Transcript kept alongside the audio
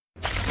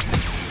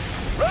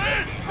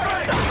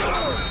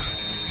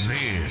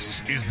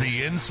This is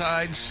the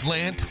Inside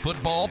Slant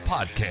Football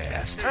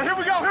Podcast. And here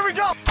we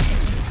go.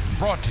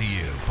 Brought to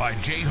you by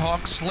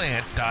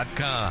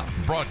JayhawkSlant.com.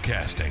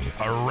 Broadcasting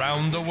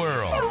around the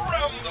world.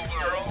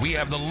 We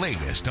have the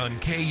latest on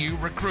KU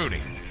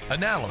recruiting,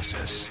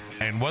 analysis,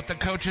 and what the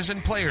coaches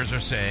and players are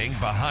saying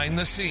behind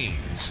the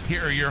scenes.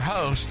 Here are your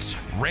hosts,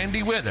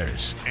 Randy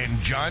Withers and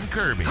John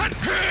Kirby.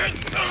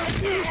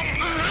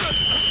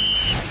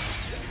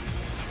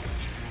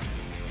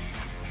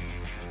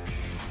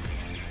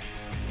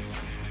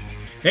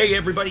 Hey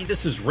everybody,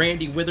 this is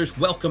Randy Withers.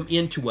 Welcome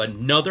into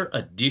another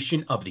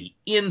edition of the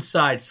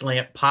Inside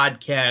Slant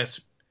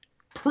Podcast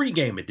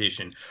pregame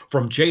edition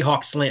from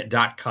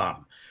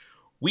JayhawkSlant.com.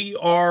 We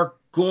are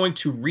going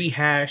to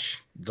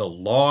rehash the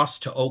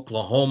loss to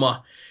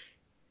Oklahoma,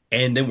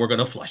 and then we're going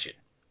to flush it,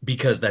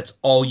 because that's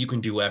all you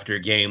can do after a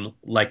game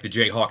like the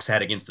Jayhawks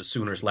had against the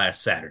Sooners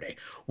last Saturday.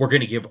 We're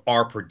going to give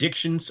our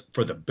predictions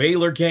for the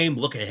Baylor game,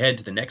 looking ahead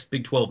to the next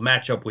Big 12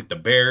 matchup with the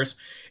Bears,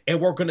 and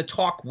we're going to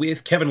talk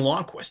with Kevin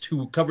Lonnquist,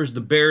 who covers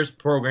the Baylor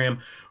program,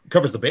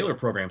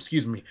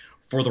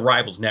 for the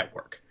Rivals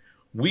Network.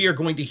 We are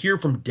going to hear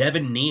from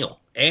Devin Neal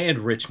and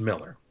Rich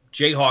Miller,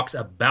 Jayhawks,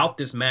 about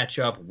this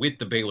matchup with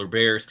the Baylor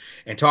Bears,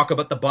 and talk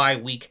about the bye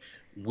week,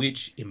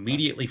 which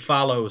immediately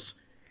follows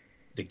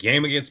the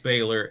game against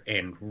Baylor,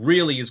 and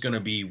really is going to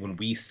be when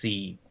we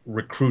see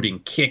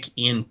recruiting kick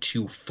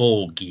into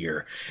full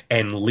gear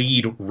and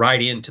lead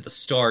right into the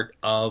start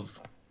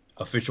of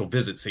official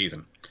visit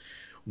season.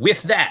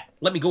 With that,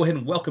 let me go ahead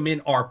and welcome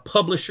in our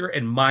publisher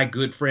and my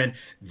good friend,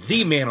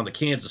 the man on the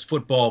Kansas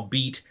football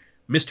beat,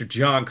 Mr.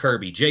 John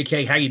Kirby.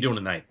 JK, how you doing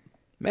tonight?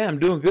 Man, I'm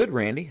doing good,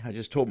 Randy. I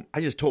just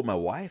told my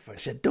wife, I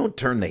said, don't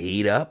turn the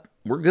heat up.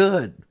 We're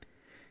good.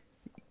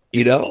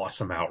 It's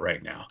awesome out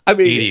right now. I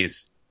mean, it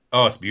is.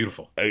 Oh, it's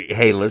beautiful.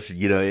 Hey, listen,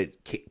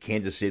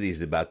 Kansas City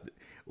is about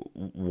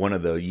one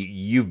of the,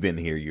 you've been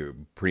here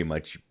pretty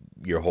much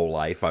your whole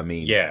life. I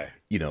mean, yeah.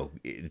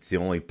 It's the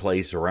only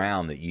place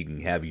around that you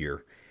can have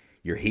your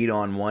heat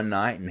on one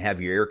night and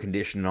have your air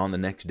conditioning on the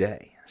next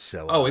day.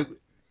 So,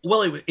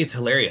 it's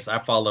hilarious. I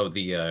follow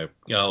the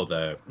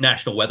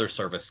National Weather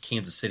Service,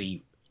 Kansas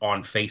City,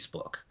 on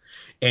Facebook,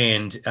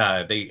 and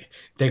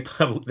they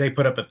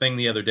put up a thing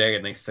the other day,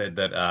 and they said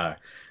that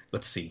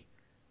let's see,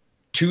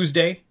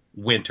 Tuesday,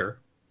 winter,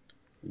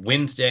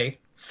 Wednesday,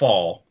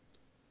 fall,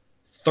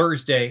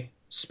 Thursday,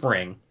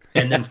 spring,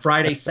 and then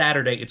Friday,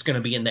 Saturday, it's going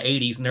to be in the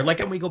 80s, and they're like,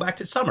 and we go back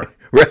to summer.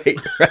 Right.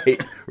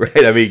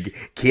 I mean,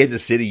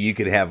 Kansas City, you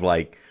could have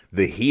like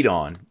the heat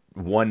on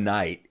one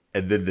night,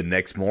 and then the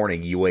next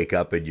morning you wake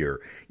up and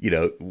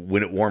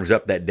when it warms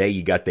up that day,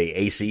 you got the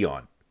AC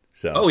on.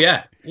 So, oh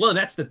yeah, well,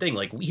 that's the thing.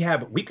 Like we've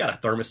got a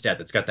thermostat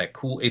that's got that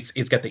cool. It's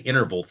got the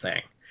interval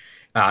thing.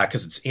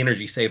 Because it's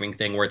energy saving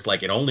thing where it's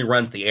like it only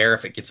runs the air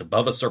if it gets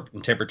above a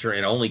certain temperature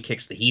and only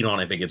kicks the heat on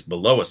if it gets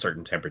below a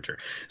certain temperature.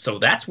 So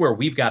that's where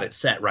we've got it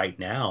set right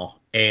now.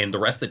 And the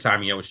rest of the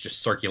time, it's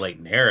just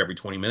circulating air every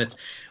 20 minutes.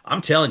 I'm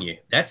telling you,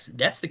 that's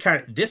the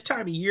kind of, this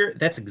time of year,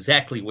 that's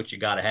exactly what you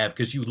got to have,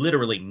 because you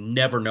literally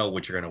never know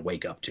what you're going to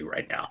wake up to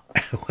right now.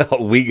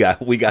 Well, we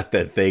got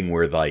that thing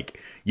where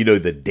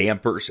the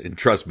dampers, and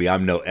trust me,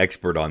 I'm no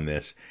expert on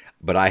this,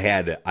 but I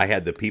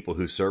had the people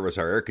who service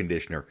our air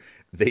conditioner,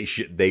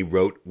 they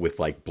wrote with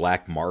like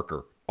black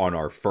marker on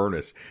our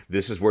furnace,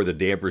 this is where the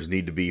dampers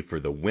need to be for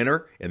the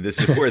winter, and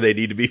this is where they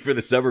need to be for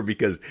the summer,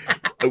 because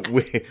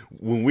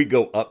when we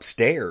go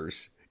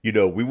upstairs,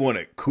 we want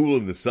it cool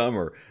in the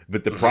summer,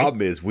 but the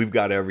problem is we've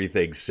got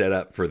everything set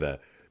up for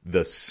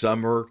the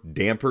summer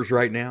dampers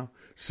right now.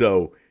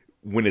 So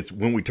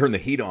when we turn the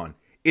heat on,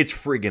 it's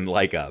friggin'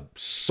 like a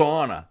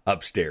sauna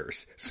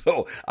upstairs.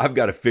 So I've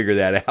got to figure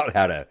that out,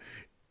 how to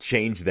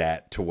change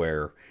that to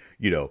where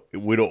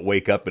we don't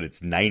wake up and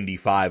it's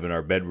 95 in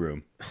our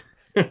bedroom.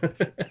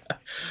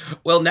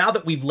 Well, now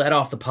that we've let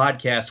off the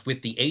podcast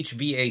with the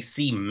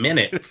HVAC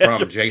Minute from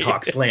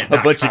JayhawkSlant.com.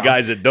 A bunch of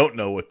guys that don't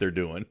know what they're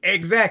doing.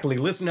 Exactly.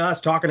 Listen to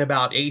us talking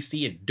about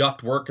AC and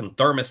ductwork and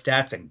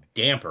thermostats and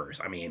dampers.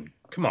 I mean,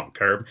 come on,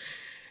 Curb.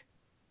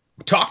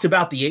 Talked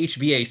about the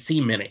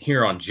HVAC Minute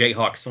here on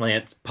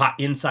JayhawkSlant's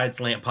Inside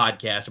Slant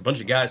Podcast. A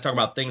bunch of guys talking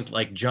about things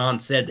like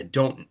John said that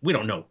we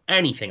don't know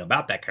anything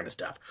about that kind of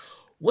stuff.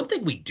 One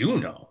thing we do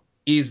know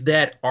is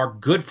that our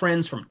good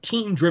friends from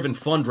Team Driven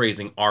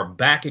Fundraising are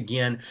back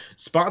again,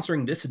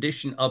 sponsoring this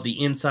edition of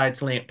the Inside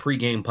Slant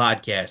pregame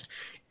podcast.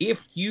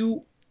 If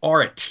you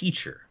are a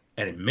teacher,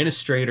 an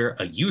administrator,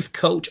 a youth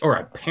coach, or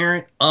a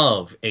parent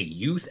of a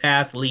youth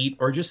athlete,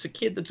 or just a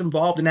kid that's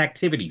involved in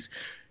activities,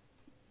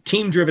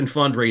 Team Driven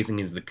Fundraising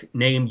is the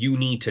name you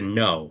need to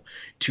know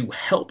to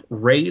help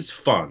raise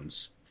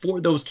funds for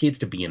those kids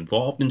to be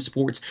involved in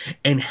sports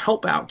and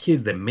help out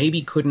kids that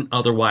maybe couldn't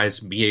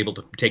otherwise be able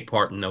to take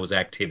part in those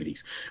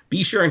activities.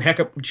 Be sure and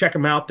check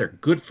them out. They're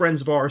good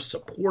friends of ours,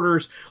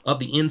 supporters of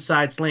the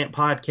Inside Slant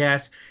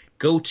podcast.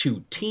 Go to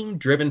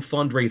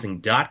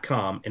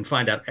teamdrivenfundraising.com and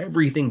find out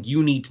everything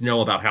you need to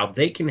know about how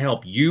they can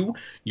help you,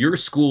 your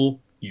school,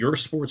 your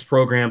sports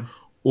program,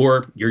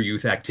 or your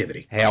youth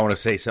activity. Hey, I want to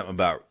say something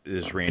about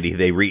this, Randy.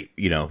 They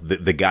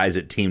the guys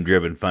at Team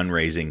Driven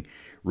Fundraising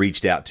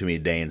reached out to me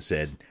today and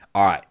said,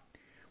 all right,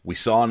 we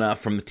saw enough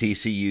from the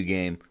TCU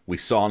game. We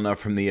saw enough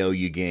from the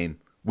OU game.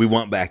 We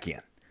want back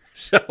in.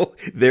 So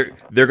they're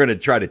going to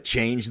try to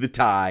change the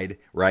tide,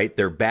 right?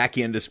 They're back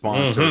into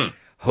sponsor,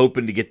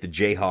 hoping to get the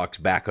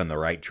Jayhawks back on the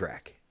right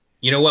track.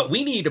 You know what?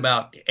 We need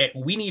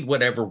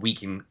whatever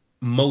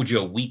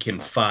mojo we can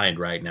find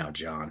right now,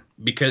 John,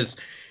 because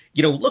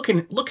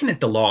looking at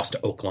the loss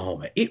to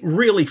Oklahoma, it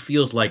really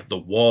feels like the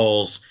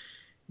walls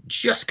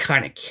just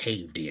kind of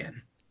caved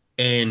in,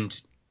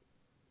 and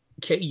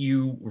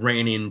KU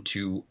ran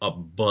into a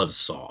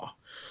buzzsaw.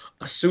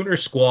 A Sooner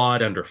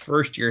squad under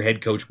first-year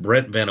head coach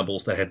Brent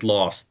Venables that had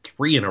lost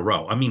 3 in a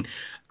row. I mean,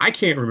 I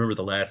can't remember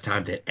the last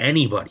time that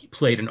anybody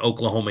played an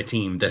Oklahoma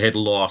team that had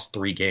lost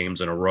 3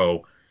 games in a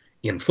row,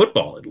 in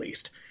football at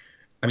least.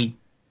 I mean,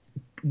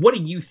 what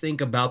do you think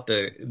about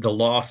the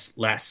loss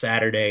last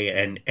Saturday,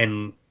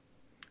 and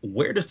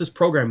where does this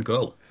program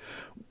go?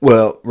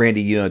 Well,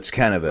 Randy, it's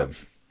kind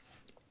of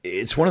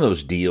it's one of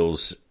those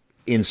deals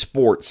in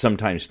sports.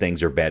 Sometimes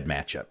things are bad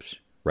matchups,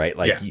 right?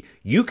 Like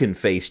you can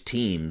face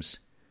teams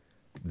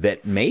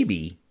that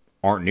maybe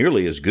aren't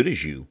nearly as good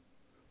as you,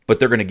 but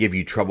they're going to give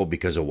you trouble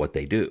because of what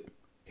they do.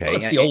 Okay, well,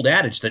 it's the old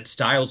adage that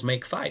styles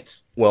make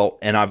fights. Well,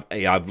 and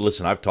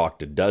I've talked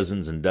to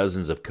dozens and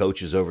dozens of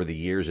coaches over the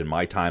years in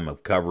my time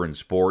of covering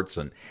sports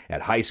and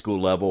at high school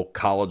level,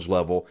 college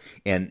level,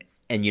 and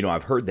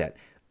I've heard that.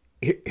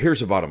 Here's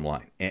the bottom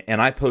line,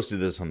 and I posted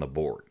this on the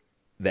board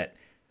that,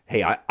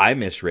 hey, I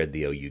misread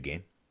the OU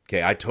game.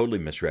 Okay, I totally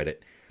misread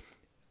it.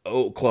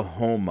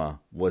 Oklahoma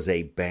was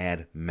a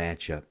bad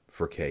matchup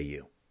for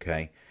KU.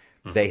 Okay,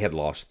 They had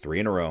lost 3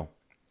 in a row.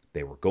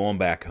 They were going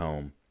back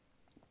home.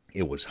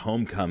 It was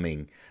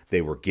homecoming.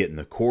 They were getting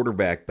the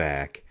quarterback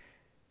back.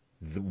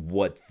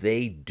 What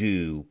they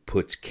do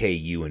puts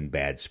KU in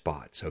bad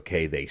spots,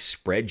 okay? They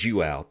spread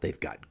you out. They've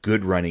got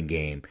good running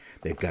game.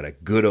 They've got a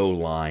good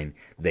O-line.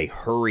 They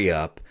hurry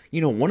up.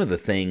 One of the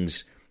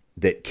things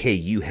that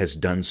KU has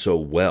done so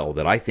well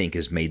that I think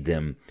has made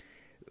them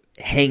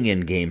hang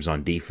in games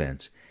on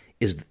defense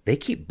is they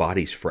keep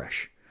bodies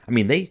fresh. I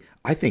mean,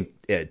 I think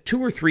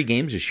 2 or 3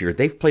 games this year,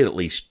 they've played at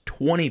least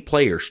 20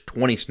 players,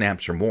 20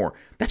 snaps or more.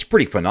 That's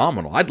pretty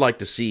phenomenal. I'd like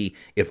to see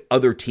if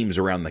other teams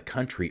around the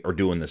country are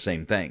doing the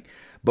same thing.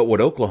 But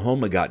what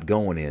Oklahoma got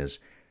going is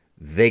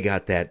they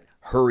got that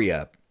hurry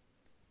up,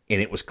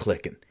 and it was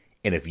clicking.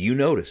 And if you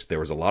notice, there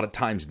was a lot of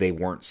times they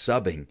weren't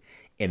subbing,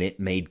 and it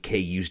made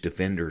KU's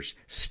defenders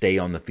stay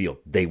on the field.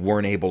 They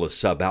weren't able to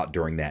sub out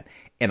during that.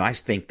 And I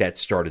think that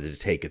started to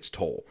take its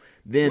toll.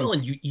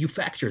 And you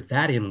factor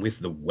that in with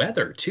the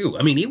weather too.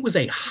 I mean, it was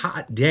a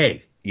hot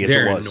day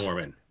there in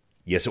Norman.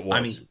 Yes, it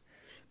was.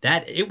 I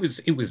mean,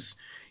 it was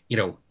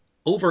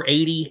over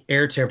 80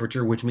 air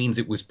temperature, which means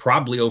it was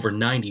probably over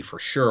 90 for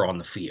sure on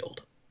the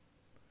field.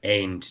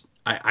 And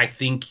I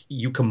think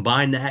you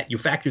combine that, you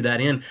factor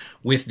that in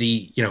with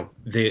the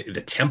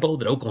tempo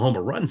that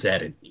Oklahoma runs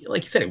at, and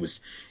like you said, it was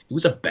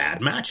a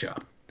bad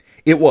matchup.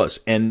 It was.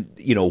 And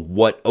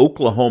what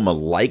Oklahoma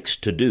likes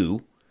to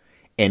do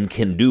and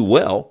can do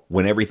well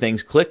when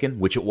everything's clicking,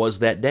 which it was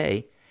that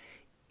day,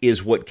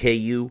 is what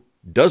KU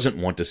doesn't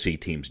want to see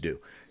teams do.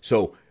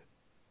 So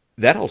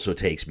that also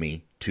takes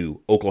me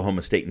to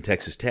Oklahoma State and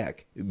Texas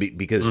Tech,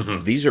 because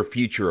these are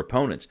future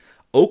opponents.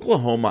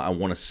 Oklahoma, I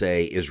want to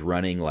say, is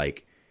running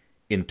like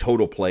in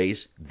total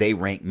plays, they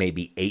rank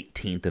maybe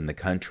 18th in the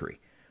country.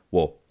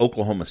 Well,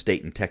 Oklahoma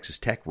State and Texas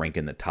Tech rank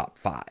in the top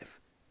 5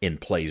 in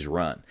plays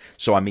run.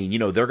 So, I mean,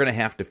 they're going to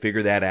have to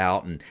figure that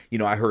out. And,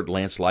 I heard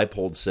Lance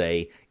Leipold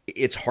say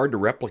it's hard to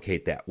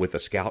replicate that with a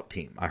scout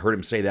team. I heard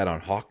him say that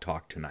on Hawk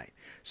Talk tonight.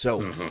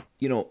 So,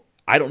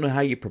 I don't know how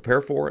you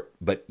prepare for it,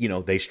 but,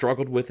 they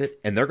struggled with it,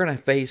 and they're going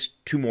to face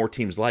 2 more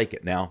teams like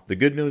it. Now, the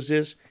good news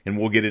is, and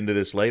we'll get into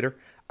this later,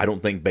 I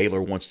don't think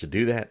Baylor wants to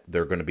do that.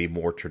 They're going to be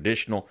more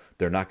traditional.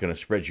 They're not going to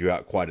spread you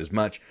out quite as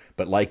much.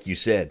 But like you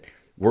said,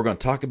 we're going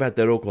to talk about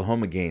that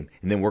Oklahoma game,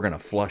 and then we're going to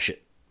flush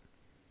it.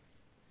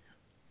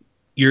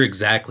 You're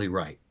exactly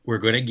right. We're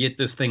going to get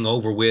this thing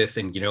over with,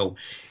 and,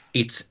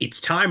 it's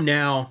time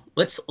now.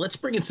 Let's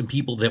bring in some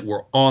people that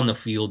were on the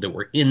field, that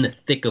were in the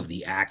thick of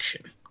the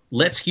action.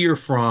 Let's hear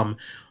from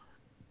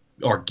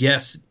our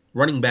guest,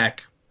 running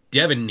back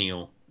Devin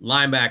Neal,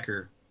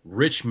 linebacker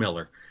Rich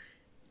Miller.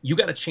 You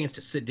got a chance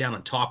to sit down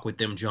and talk with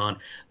them, John.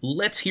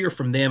 Let's hear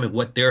from them and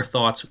what their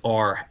thoughts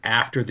are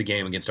after the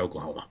game against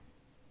Oklahoma.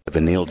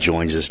 Devin Neal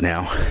joins us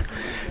now.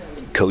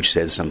 Coach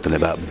said something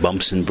about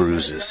bumps and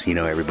bruises.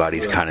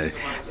 Everybody's kind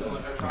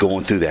of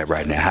going through that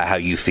right now. How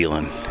you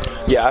feeling?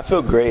 Yeah, I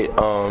feel great.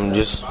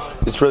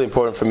 It's really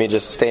important for me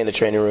just to stay in the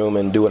training room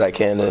and do what I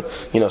can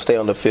to, stay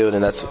on the field,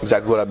 and that's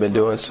exactly what I've been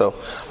doing. So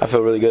I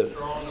feel really good.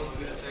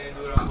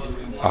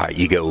 All right,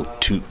 you go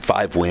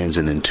 5 wins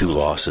and then 2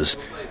 losses.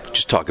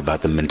 Just talk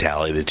about the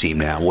mentality of the team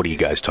now. What do you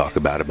guys talk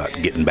about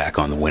getting back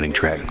on the winning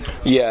track?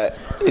 Yeah,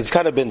 it's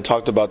kind of been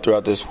talked about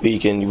throughout this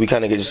week, and we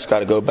kind of just got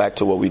to go back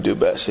to what we do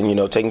best,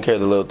 and taking care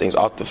of the little things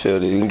off the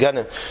field. And kind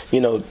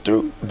of,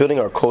 through building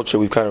our culture,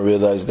 we've kind of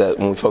realized that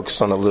when we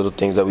focus on the little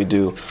things that we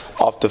do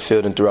off the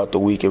field and throughout the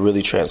week, it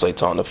really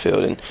translates on the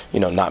field, and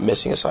not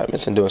missing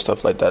assignments and doing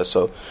stuff like that.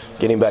 So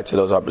getting back to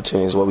those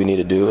opportunities is what we need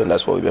to do, and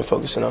that's what we've been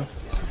focusing on.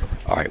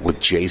 All right, with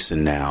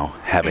Jason now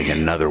having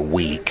another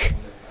week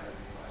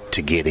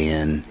to get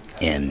in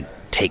and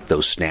take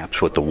those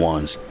snaps with the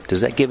ones,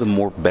 does that give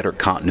him better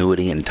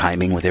continuity and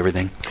timing with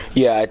everything?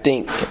 Yeah, I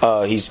think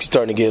he's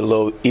starting to get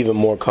even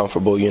more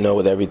comfortable,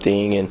 with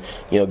everything,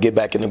 and get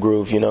back in the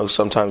groove.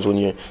 Sometimes when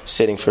you're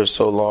sitting for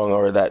so long,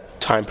 or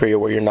that time period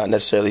where you're not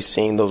necessarily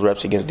seeing those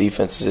reps against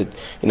defenses, it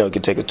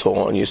can take a toll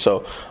on you.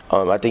 So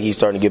I think he's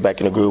starting to get back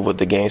in the groove with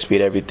the game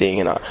speed, everything,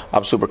 and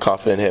I'm super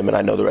confident in him, and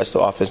I know the rest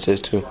of the offense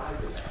is too.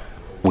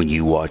 When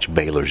you watch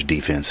Baylor's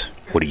defense,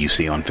 what do you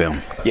see on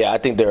film? Yeah, I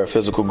think they're a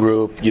physical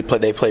group.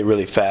 They play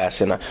really fast,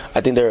 and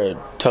I think they're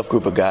a tough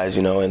group of guys,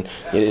 and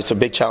it's a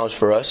big challenge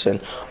for us, and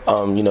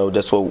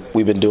that's what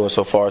we've been doing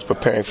so far, is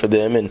preparing for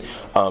them, and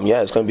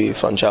it's going to be a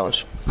fun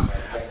challenge.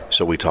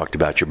 So we talked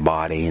about your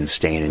body and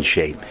staying in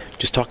shape.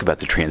 Just talk about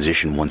the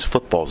transition once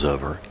football's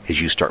over,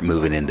 as you start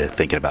moving into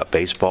thinking about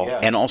baseball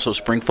and also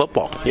spring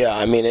football. Yeah,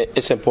 I mean,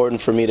 it's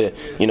important for me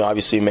to,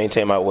 obviously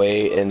maintain my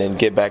weight and then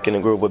get back in the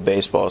groove with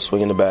baseball,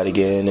 swinging the bat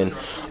again. And,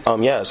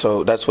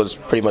 so that's what it's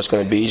pretty much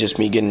going to be, just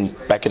me getting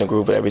back in the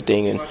groove with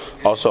everything. And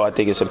also I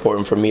think it's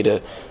important for me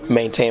to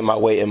maintain my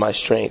weight and my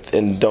strength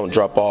and don't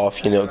drop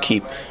off,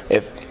 keep,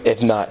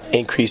 if not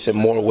increasing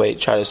more weight,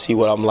 try to see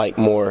what I'm like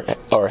more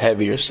or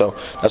heavier. So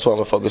that's what I'm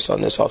going to focus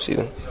on this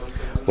offseason.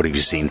 What have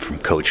you seen from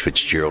Coach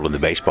Fitzgerald in the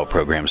baseball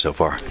program so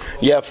far?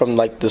 Yeah, from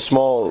the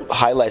small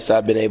highlights that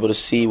I've been able to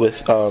see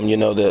with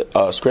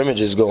the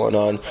scrimmages going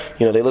on,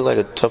 they look like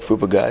a tough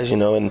group of guys,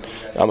 and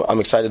I'm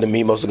excited to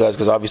meet most of the guys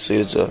because obviously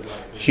it's a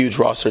huge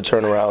roster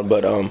turnaround.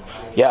 But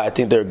I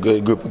think they're a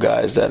good group of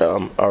guys that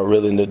are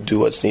willing to do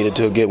what's needed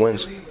to get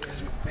wins.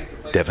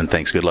 Devin,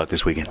 thanks. Good luck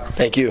this weekend.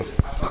 Thank you.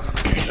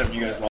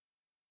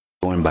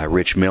 Going by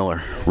Rich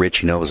Miller.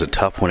 Rich, it was a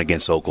tough one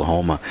against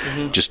Oklahoma.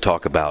 Mm-hmm. Just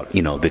talk about,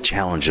 the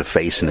challenge of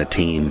facing a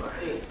team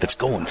that's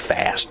going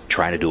fast,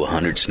 trying to do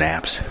 100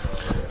 snaps.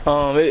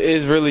 It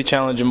is really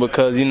challenging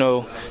because, you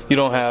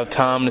don't have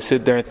time to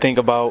sit there and think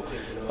about,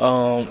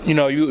 you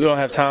don't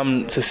have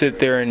time to sit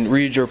there and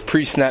read your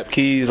pre-snap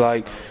keys.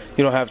 Like,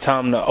 you don't have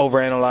time to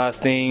overanalyze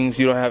things.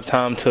 You don't have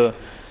time to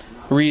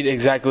read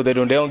exactly what they're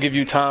doing. They don't give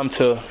you time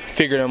to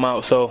figure them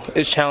out. So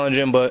it's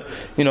challenging, but,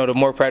 the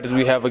more practice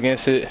we have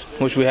against it,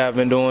 which we have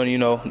been doing,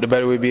 the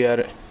better we be at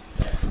it.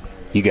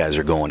 You guys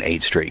are going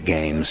 8 straight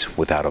games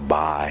without a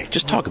bye.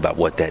 Just talk about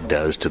what that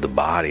does to the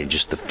body and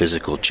just the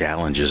physical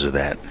challenges of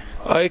that.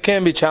 It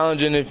can be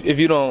challenging if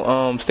you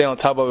don't stay on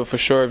top of it, for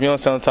sure. If you don't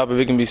stay on top of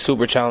it, it can be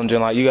super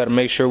challenging. Like, you got to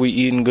make sure we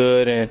eating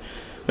good and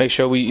make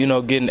sure we,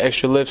 getting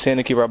extra lifts in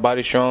to keep our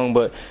body strong.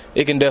 But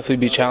it can definitely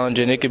be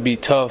challenging. It can be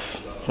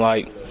tough.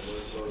 Like,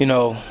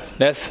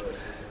 that's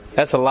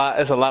a lot.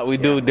 That's a lot we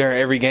do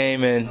during every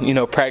game,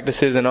 and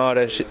practices and all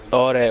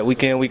that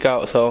week in, week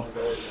out. So,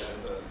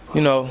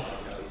 it'll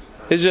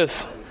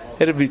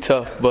be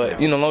tough. But as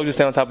long as you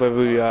stay on top of it,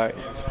 we'll be all right.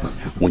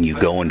 When you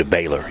go into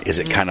Baylor, is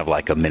it kind of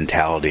like a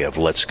mentality of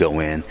let's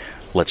go in,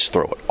 let's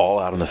throw it all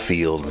out on the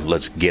field,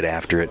 let's get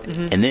after it,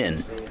 and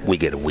then we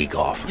get a week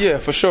off? Yeah,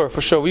 for sure.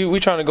 We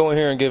trying to go in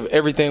here and give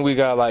everything we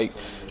got. Like,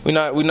 we're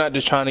not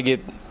just trying to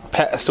get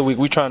past the week.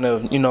 We're trying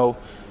to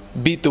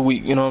beat the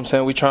week. You know what I'm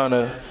saying? We're trying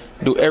to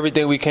do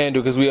everything we can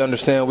do because we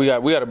understand we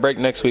got a break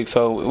next week.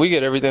 So we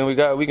get everything we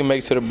got. We can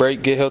make it to the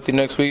break, get healthy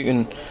next week,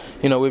 and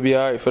we'll be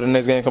all right for the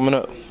next game coming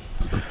up.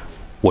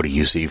 What do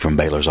you see from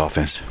Baylor's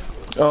offense?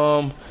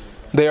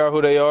 They are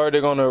who they are.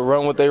 They're going to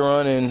run what they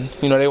run, and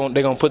they're going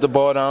to put the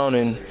ball down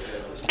and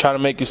try to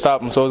make you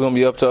stop them. So it's going to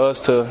be up to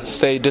us to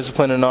stay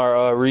disciplined in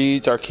our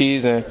reads, our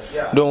keys, and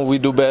doing what we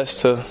do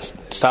best to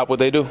stop what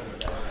they do.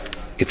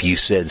 If you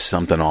said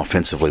something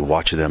offensively,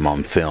 watching them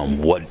on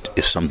film, what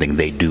is something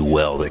they do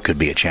well that could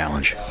be a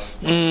challenge?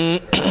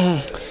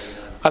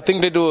 I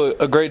think they do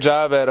a great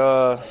job at,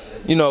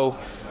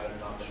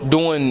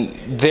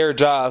 doing their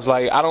jobs.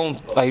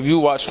 If you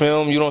watch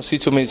film, you don't see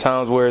too many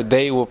times where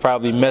they will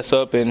probably mess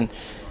up and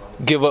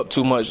give up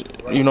too much.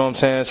 You know what I'm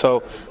saying?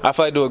 So I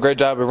feel like they do a great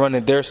job at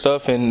running their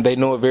stuff, and they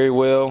know it very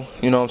well.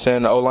 You know what I'm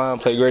saying? The O-line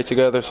play great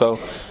together. So,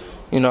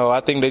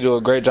 I think they do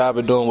a great job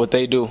at doing what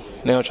they do.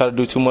 They don't try to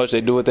do too much.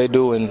 They do what they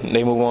do, and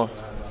they move on.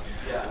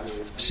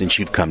 Since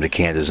you've come to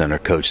Kansas under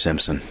Coach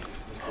Simpson,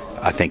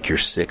 I think you're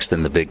 6th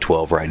in the Big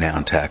 12 right now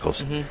in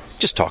tackles. Mm-hmm.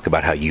 Just talk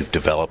about how you've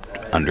developed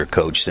under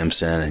Coach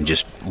Simpson and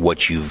just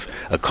what you've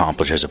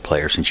accomplished as a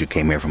player since you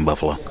came here from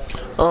Buffalo.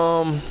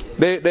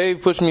 They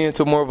pushed me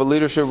into more of a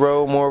leadership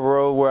role, more of a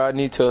role where I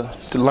need to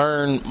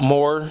learn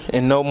more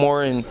and know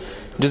more and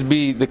just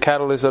be the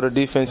catalyst of the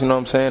defense,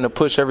 to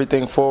push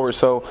everything forward.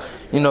 So,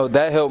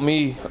 that helped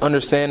me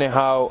understanding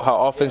how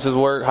offenses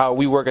work, how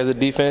we work as a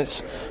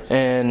defense,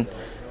 and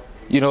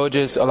it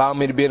just allowed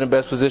me to be in the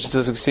best position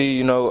to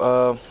succeed.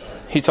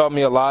 He taught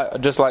me a lot,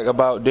 just like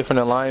about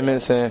different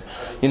alignments and,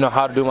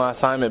 how to do my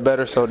assignment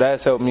better. So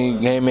that's helped me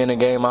game in and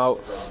game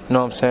out. You know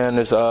what I'm saying?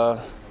 There's,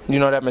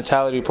 that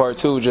mentality part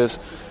too, just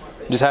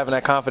having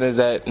that confidence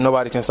that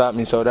nobody can stop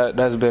me. So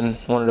that's been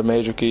one of the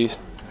major keys.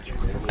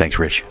 Thanks,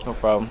 Rich. No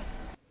problem.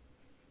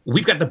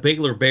 We've got the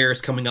Baylor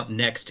Bears coming up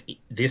next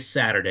this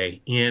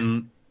Saturday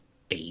in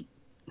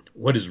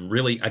what is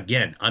really,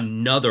 again,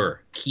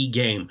 another key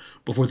game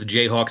before the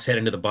Jayhawks head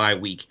into the bye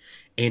week.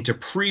 And to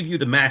preview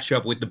the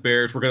matchup with the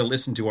Bears, we're going to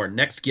listen to our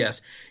next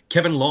guest,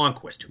 Kevin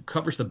Lonnquist, who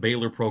covers the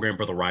Baylor program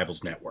for the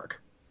Rivals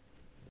Network.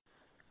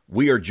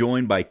 We are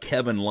joined by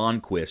Kevin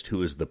Lonnquist,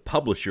 who is the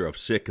publisher of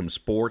Sikkim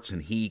Sports,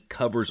 and he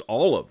covers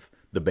all of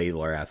the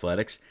Baylor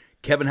athletics.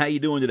 Kevin, how you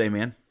doing today,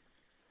 man?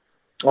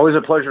 Always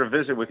a pleasure to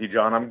visit with you,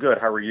 John. I'm good.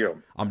 How are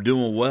you? I'm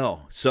doing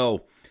well.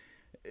 So,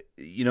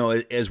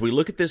 as we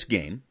look at this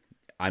game,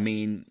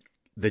 the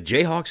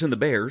Jayhawks and the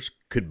Bears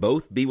could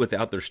both be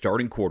without their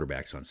starting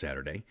quarterbacks on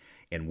Saturday,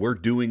 and we're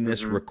doing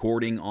this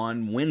recording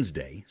on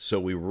Wednesday, so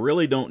we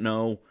really don't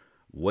know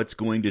what's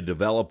going to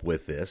develop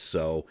with this.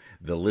 So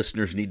the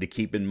listeners need to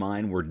keep in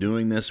mind we're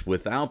doing this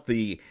without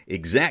the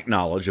exact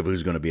knowledge of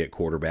who's going to be at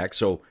quarterback.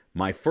 So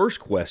my first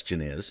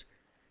question is,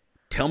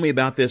 tell me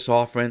about this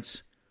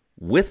offense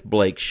with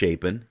Blake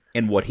Shapen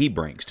and what he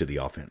brings to the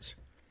offense.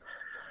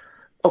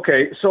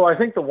 Okay, so I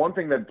think the one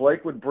thing that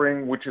Blake would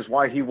bring, which is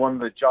why he won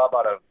the job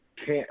out of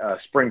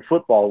spring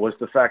football, was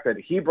the fact that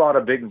he brought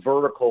a big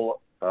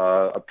vertical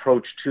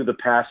approach to the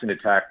passing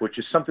attack, which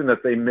is something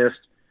that they missed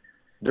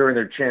during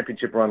their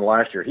championship run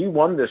last year. He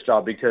won this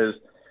job because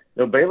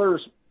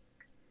Baylor's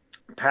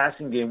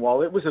passing game,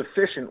 while it was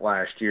efficient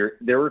last year,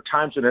 there were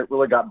times when it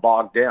really got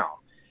bogged down.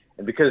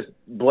 And because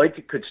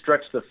Blake could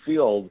stretch the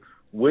field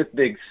with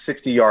big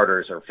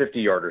 60-yarders or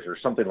 50-yarders or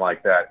something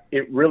like that,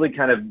 it really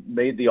kind of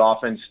made the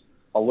offense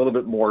a little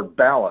bit more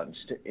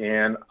balanced.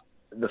 And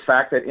the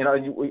fact that,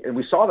 and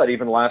we saw that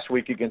even last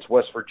week against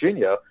West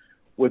Virginia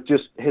with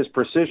just his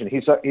precision.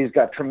 He's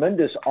got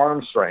tremendous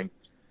arm strength,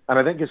 and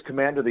I think his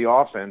command of the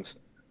offense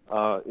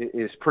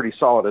is pretty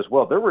solid as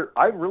well.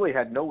 I really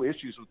had no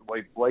issues with the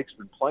way Blake's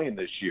been playing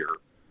this year.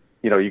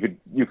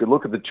 You could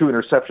look at the 2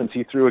 interceptions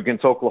he threw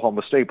against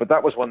Oklahoma State, but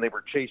that was when they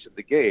were chasing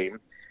the game,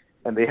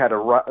 and they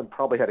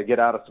probably had to get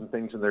out of some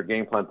things in their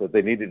game plan that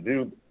they needed to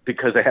do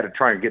because they had to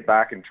try and get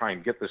back and try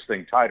and get this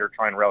thing tight or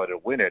try and rally to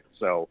win it.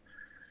 So,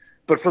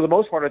 but for the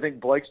most part, I think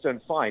Blake's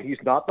done fine.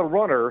 He's not the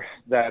runner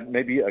that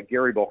maybe a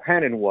Gary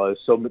Bohannon was,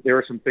 so there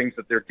are some things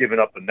that they're giving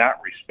up in that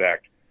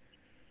respect.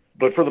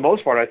 But for the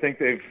most part, I think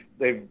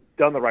they've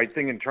done the right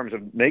thing in terms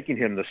of making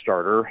him the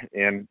starter.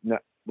 And,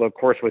 of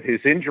course, with his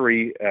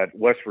injury at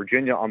West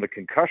Virginia on the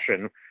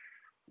concussion,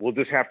 we'll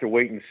just have to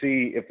wait and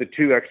see if the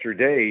 2 extra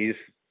days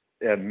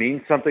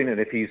means something and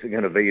if he's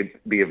going to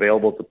be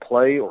available to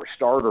play or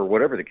start or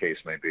whatever the case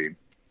may be.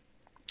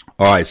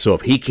 All right, so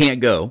if he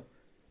can't go,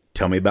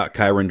 tell me about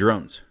Kyron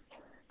Drones.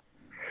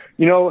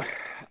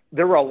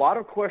 There were a lot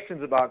of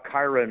questions about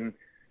Kyron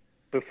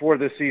before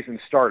this season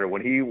started,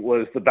 when he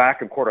was the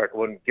backup quarterback.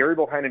 When Gary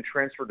Bohannon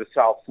transferred to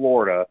South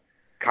Florida,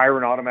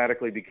 Kyron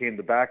automatically became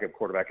the backup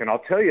quarterback. And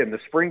I'll tell you, in the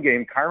spring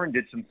game, Kyron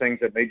did some things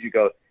that made you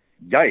go,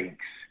 yikes.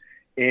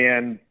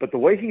 But the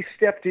way he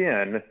stepped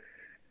in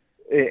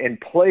and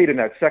played in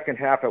that second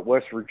half at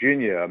West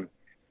Virginia,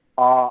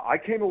 I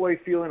came away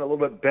feeling a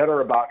little bit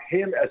better about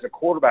him as a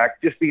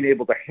quarterback, just being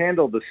able to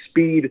handle the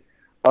speed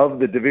of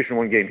the Division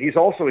I game. He's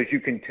also, as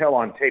you can tell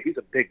on tape, he's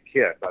a big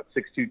kid, about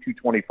 6'2",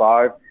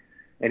 225,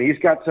 and he's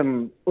got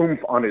some oomph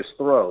on his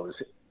throws.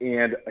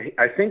 And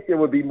I think there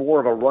would be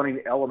more of a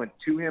running element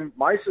to him.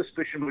 My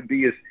suspicion would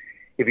be is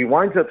if he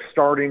winds up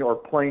starting or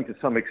playing to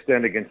some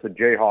extent against the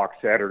Jayhawks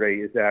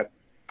Saturday, is that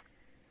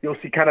you'll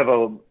see kind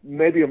of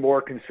maybe a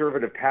more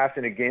conservative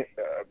passing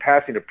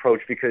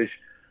approach because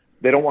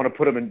they don't want to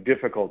put him in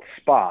difficult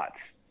spots.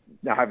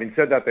 Now, having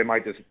said that,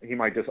 he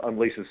might just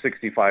unleash a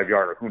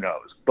 65-yarder. Who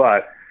knows?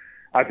 But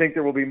I think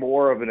there will be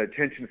more of an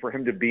attention for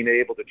him to being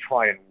able to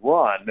try and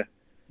run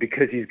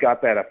because he's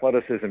got that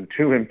athleticism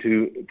to him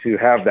to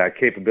have that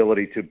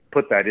capability to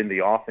put that in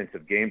the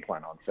offensive game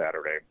plan on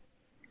Saturday.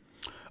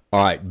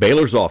 All right,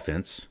 Baylor's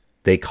offense,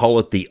 they call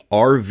it the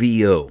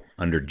RVO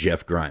under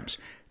Jeff Grimes.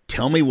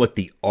 Tell me what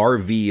the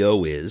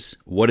RVO is.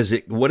 What is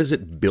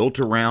it built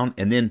around?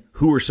 And then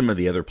who are some of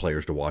the other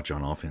players to watch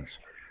on offense?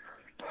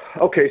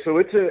 Okay, so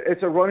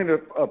it's a running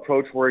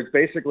approach where it's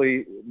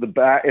basically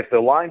if the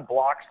line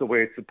blocks the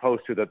way it's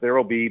supposed to, that there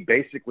will be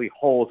basically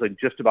holes in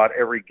just about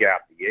every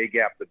gap, the A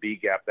gap, the B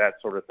gap, that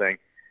sort of thing.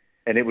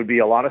 And it would be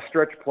a lot of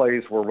stretch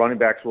plays where running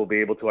backs will be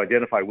able to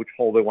identify which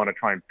hole they want to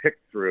try and pick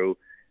through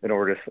in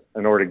order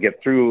to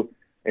get through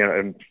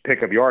and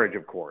pick up yardage,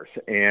 of course.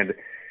 And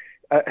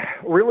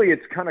really,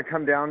 it's kind of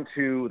come down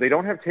to they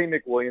don't have Tay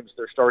McWilliams.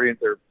 They're starting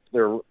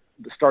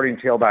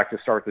tailback to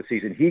start the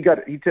season.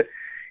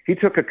 He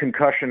took a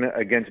concussion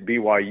against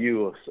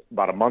BYU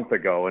about a month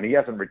ago, and he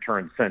hasn't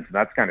returned since, and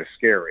that's kind of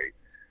scary.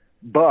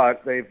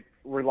 But they've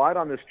relied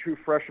on this true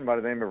freshman by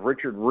the name of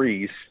Richard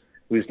Reese,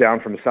 who's down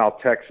from South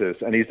Texas,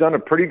 and he's done a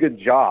pretty good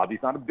job.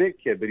 He's not a big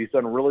kid, but he's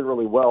done really,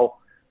 really well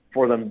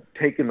for them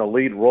taking the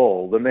lead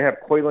role. Then they have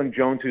Quaylon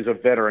Jones, who's a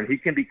veteran. He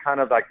can be kind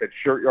of like that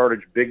short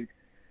yardage, big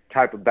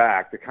type of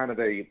back, the kind of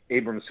the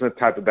Abram Smith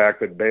type of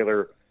back that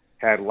Baylor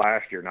had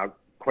last year. Now,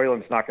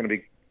 Quaylon's not going to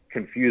be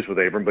confused with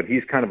Abram, but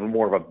he's kind of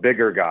more of a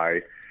bigger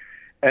guy.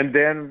 And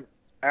then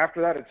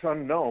after that, it's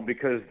unknown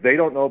because they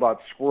don't know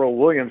about Squirrel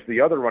Williams, the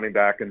other running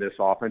back in this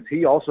offense.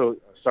 He also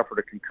suffered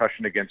a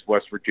concussion against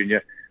West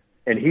Virginia,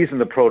 and he's in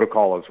the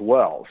protocol as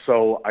well.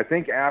 So I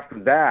think after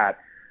that,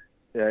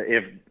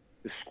 if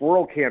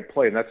Squirrel can't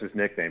play, and that's his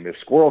nickname, if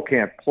Squirrel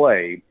can't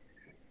play,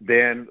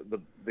 then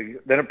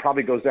then it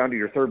probably goes down to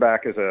your third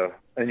back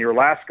and your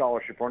last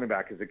scholarship running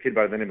back is a kid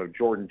by the name of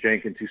Jordan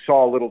Jenkins, who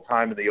saw a little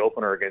time in the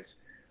opener against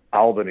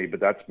Albany, but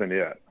that's been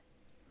it.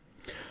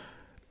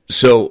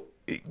 So,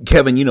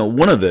 Kevin,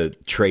 one of the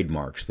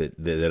trademarks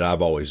that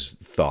I've always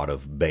thought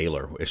of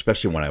Baylor,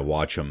 especially when I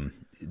watch them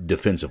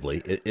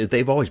defensively, is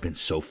they've always been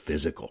so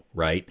physical,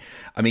 right?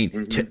 I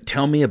mean,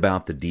 tell me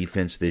about the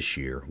defense this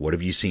year. What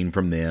have you seen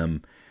from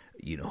them?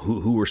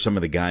 Who are some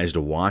of the guys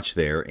to watch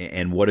there,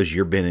 and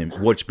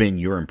what's been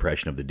your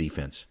impression of the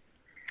defense?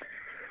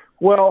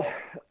 Well,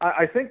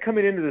 I think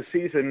coming into the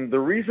season,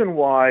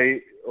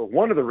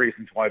 one of the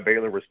reasons why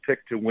Baylor was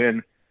picked to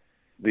win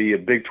the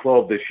Big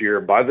 12 this year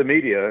by the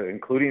media,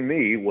 including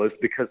me, was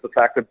because the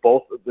fact that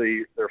both of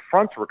their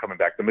fronts were coming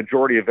back. The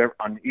majority of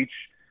on each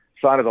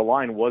side of the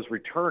line was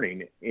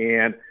returning,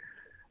 and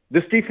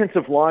this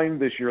defensive line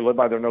this year, led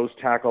by their nose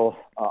tackle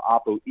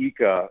Apu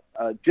Ika,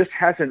 just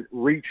hasn't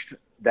reached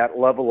that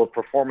level of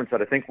performance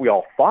that I think we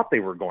all thought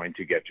they were going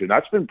to get to. And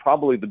that's been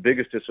probably the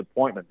biggest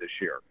disappointment this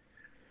year.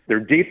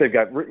 They're deep. They've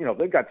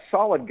got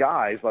solid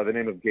guys by the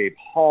name of Gabe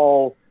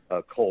Hall,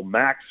 Cole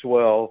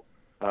Maxwell,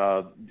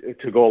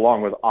 to go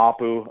along with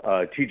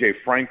Apu, T.J.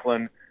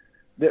 Franklin.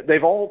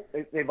 They've all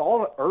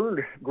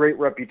earned great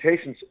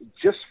reputations.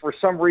 Just for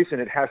some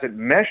reason, it hasn't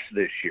meshed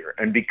this year.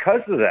 And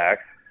because of that,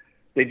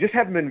 they just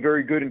haven't been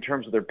very good in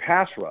terms of their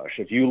pass rush.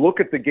 If you look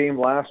at the game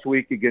last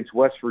week against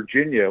West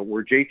Virginia,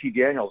 where J.T.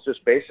 Daniels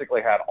just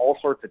basically had all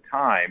sorts of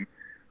time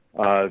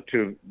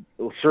to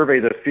survey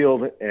the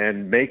field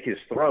and make his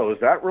throws,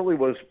 that really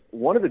was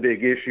one of the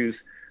big issues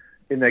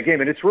in that game.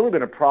 And it's really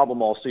been a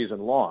problem all season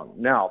long.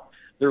 Now,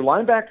 their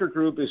linebacker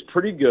group is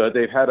pretty good.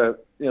 They've had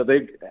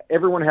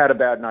everyone had a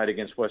bad night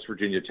against West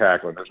Virginia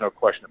tackling. There's no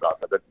question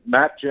about that. But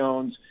Matt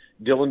Jones,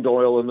 Dylan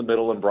Doyle in the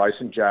middle, and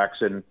Bryson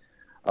Jackson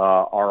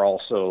are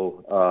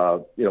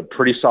also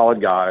pretty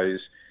solid guys.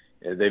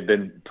 They've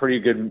been pretty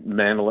good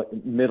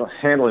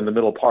handling the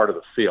middle part of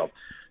the field.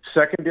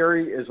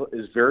 Secondary is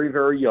very,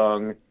 very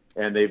young,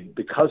 and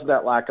because of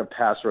that lack of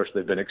pass rush,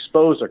 they've been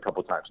exposed a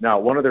couple times. Now,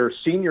 one of their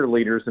senior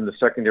leaders in the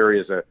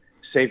secondary is a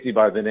safety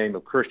by the name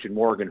of Christian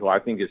Morgan, who I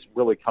think has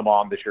really come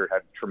on this year,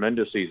 had a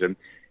tremendous season.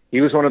 He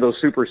was one of those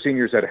super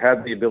seniors that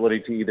had the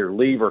ability to either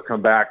leave or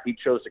come back. He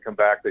chose to come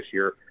back this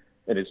year,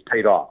 and it's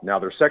paid off. Now,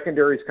 their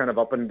secondary is kind of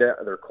up and down.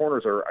 Their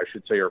corners are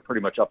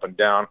pretty much up and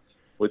down,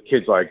 with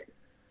kids like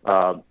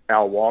Al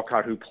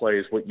Walcott, who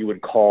plays what you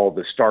would call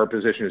the star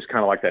position, is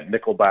kind of like that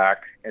nickel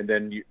back. And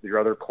then your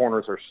other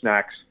corners are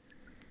Snacks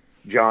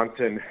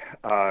Johnson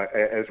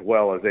as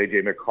well as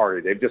A.J.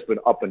 McCarty. They've just been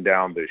up and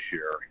down this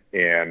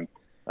year, and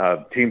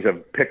teams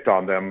have picked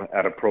on them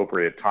at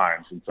appropriate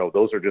times. And so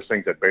those are just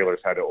things that Baylor's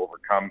had to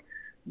overcome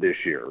this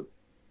year.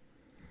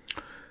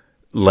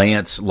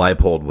 Lance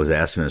Leipold was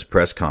asked in his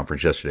press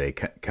conference yesterday,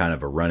 kind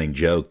of a running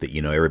joke, that,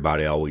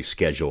 everybody always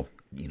schedule,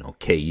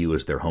 KU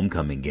as their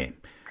homecoming game.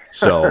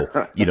 So,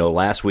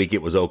 last week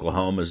it was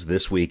Oklahoma's.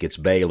 This week it's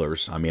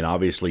Baylor's. I mean,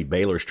 obviously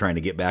Baylor's trying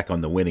to get back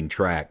on the winning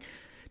track.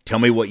 Tell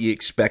me what you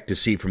expect to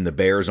see from the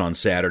Bears on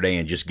Saturday,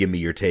 and just give me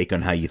your take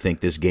on how you think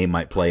this game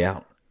might play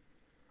out.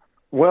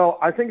 Well,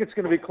 I think it's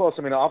going to be close.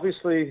 I mean,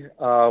 obviously,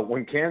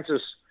 when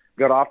Kansas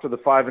got off to the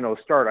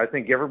 5-0 start, I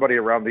think everybody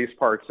around these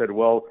parts said,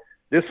 well,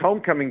 this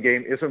homecoming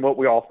game isn't what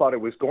we all thought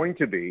it was going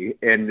to be,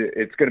 and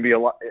it's going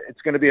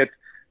to be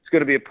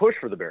a push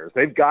for the Bears.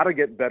 They've got to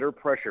get better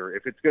pressure.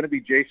 If it's going to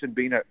be Jason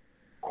Bean at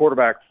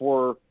quarterback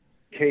for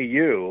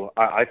KU,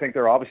 I think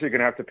they're obviously going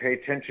to have to pay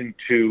attention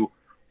to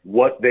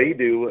what they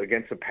do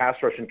against the pass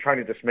rush and trying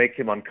to just make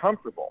him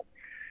uncomfortable.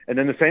 And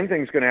then the same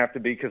thing's going to have to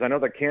be, because I know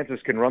that Kansas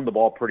can run the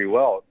ball pretty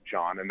well,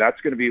 John, and that's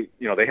going to be,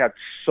 they had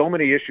so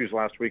many issues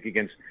last week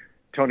against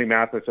Tony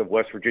Mathis of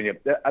West Virginia.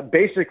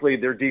 Basically,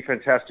 their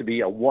defense has to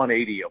be a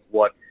 180 of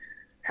what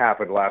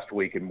happened last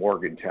week in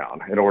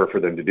Morgantown in order for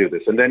them to do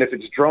this. And then if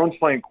it's drones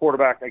playing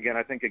quarterback, again,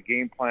 I think a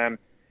game plan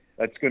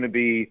that's going to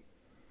be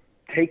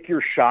take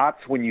your shots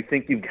when you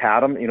think you've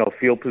had them,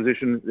 field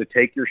position to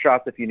take your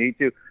shots if you need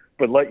to,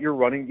 but let your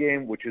running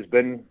game, which has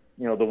been,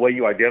 the way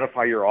you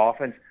identify your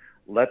offense,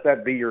 let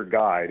that be your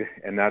guide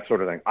and that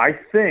sort of thing. I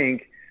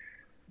think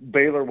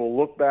Baylor will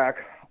look back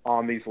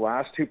on these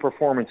last two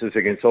performances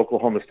against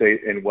Oklahoma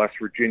State and West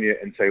Virginia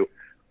and say,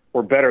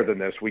 we're better than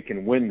this. We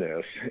can win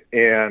this.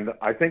 And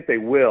I think they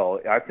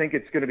will. I think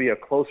it's going to be a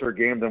closer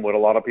game than what a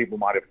lot of people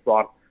might have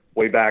thought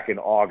way back in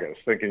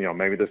August, thinking,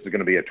 maybe this is going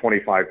to be a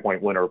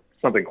 25-point win or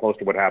something close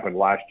to what happened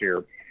last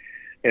year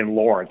in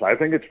Lawrence. I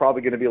think it's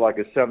probably going to be like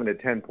a 7 to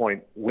 10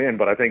 point win,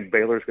 but I think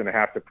Baylor's going to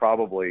have to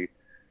probably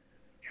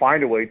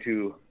find a way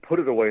to put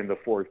it away in the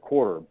fourth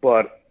quarter.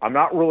 But I'm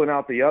not ruling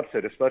out the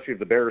upset, especially if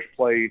the Bears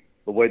play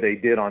the way they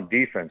did on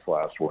defense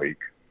last week.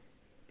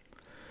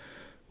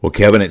 Well,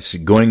 Kevin, it's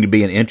going to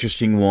be an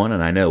interesting one,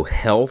 and I know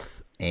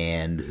health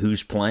and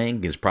who's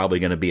playing is probably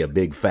going to be a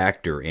big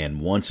factor.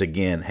 And once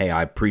again, hey,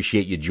 I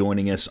appreciate you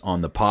joining us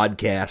on the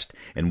podcast,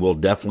 and we'll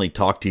definitely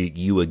talk to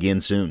you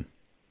again soon.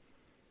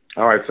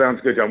 All right,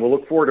 sounds good, John. We'll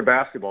look forward to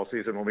basketball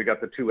season when we got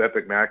the two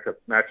epic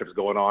matchups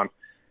going on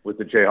with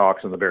the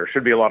Jayhawks and the Bears.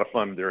 Should be a lot of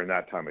fun during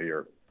that time of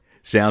year.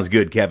 Sounds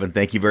good, Kevin.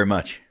 Thank you very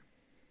much.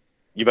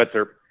 You bet,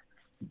 sir.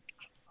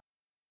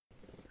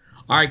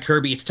 All right,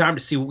 Kirby, it's time to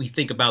see what we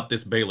think about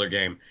this Baylor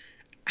game.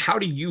 How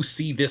do you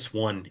see this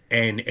one,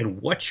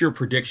 and what's your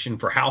prediction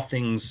for how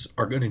things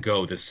are going to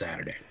go this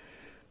Saturday?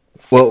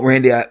 Well,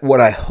 Randy, what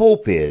I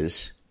hope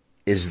is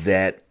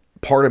that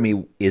part of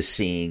me is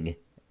seeing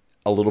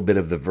a little bit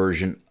of the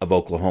version of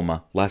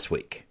Oklahoma last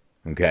week,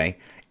 okay?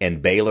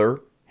 And Baylor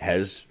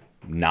has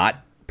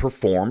not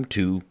performed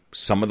to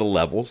some of the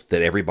levels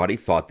that everybody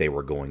thought they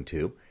were going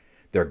to.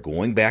 They're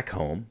going back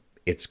home.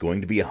 It's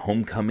going to be a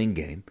homecoming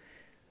game.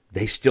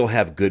 They still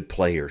have good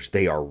players.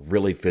 They are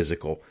really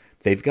physical.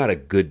 They've got a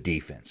good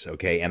defense,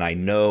 okay? And I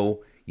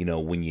know,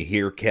 when you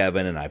hear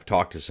Kevin, and I've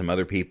talked to some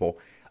other people,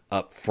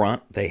 up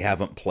front, they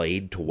haven't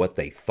played to what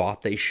they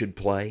thought they should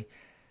play,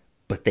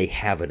 but they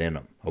have it in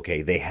them,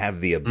 okay? They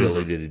have the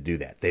ability to do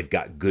that. They've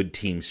got good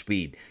team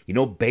speed.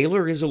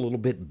 Baylor is a little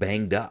bit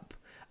banged up.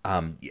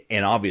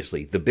 And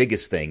obviously, the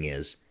biggest thing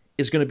is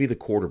going to be the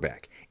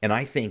quarterback. And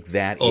I think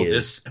that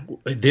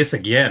this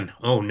again.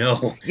 Oh,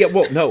 no. Yeah,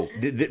 well, no,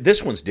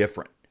 this one's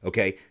different,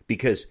 okay?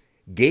 Because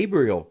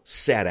Gabriel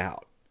sat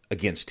out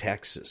against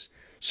Texas.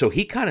 So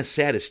he kind of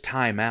sat his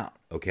time out,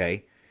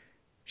 okay?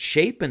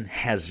 Shapen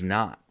has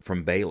not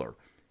from Baylor.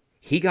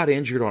 He got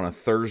injured on a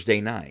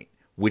Thursday night,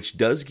 which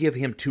does give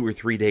him 2 or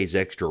 3 days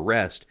extra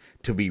rest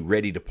to be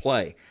ready to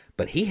play.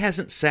 But he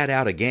hasn't sat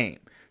out a game.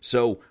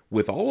 So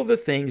with all of the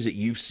things that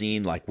you've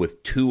seen, like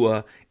with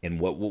Tua and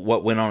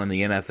what went on in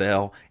the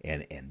NFL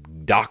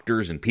and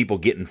doctors and people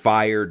getting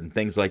fired and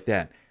things like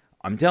that,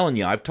 I'm telling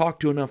you, I've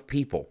talked to enough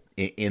people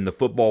in the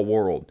football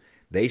world.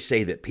 They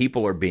say that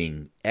people are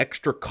being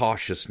extra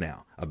cautious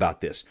now about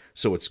this.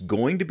 So it's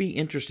going to be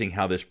interesting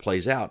how this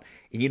plays out.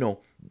 And,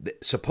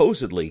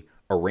 supposedly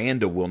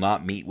Aranda will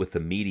not meet with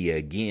the media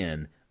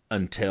again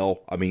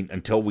until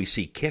we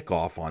see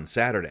kickoff on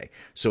Saturday.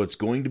 So it's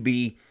going to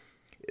be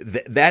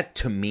that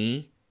to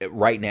me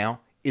right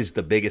now is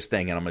the biggest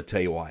thing, and I'm going to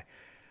tell you why.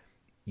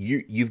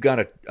 You've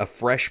got a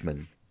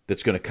freshman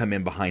that's going to come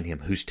in behind him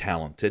who's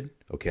talented,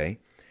 okay,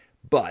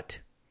 but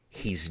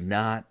he's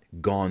not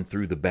gone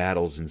through the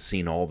battles and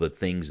seen all the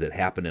things that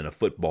happen in a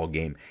football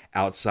game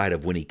outside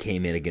of when he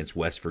came in against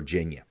West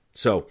Virginia.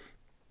 So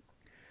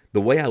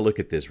the way I look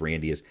at this,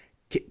 Randy, is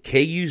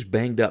KU's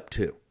banged up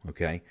too,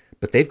 okay,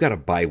 but they've got a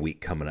bye week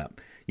coming up.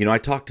 I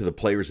talked to the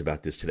players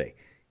about this today.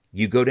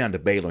 You go down to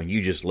Baylor and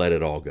you just let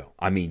it all go.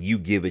 I mean, you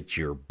give it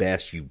your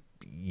best.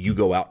 You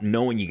go out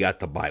knowing you got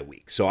the bye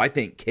week. So I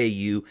think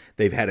KU,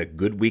 they've had a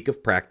good week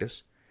of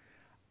practice.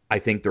 I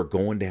think they're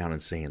going down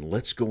and saying,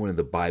 let's go into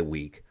the bye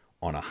week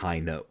on a high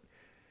note.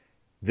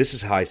 This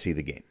is how I see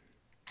the game.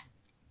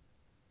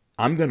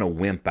 I'm going to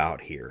wimp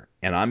out here,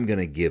 and I'm going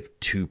to give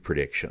 2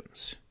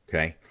 predictions,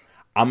 okay?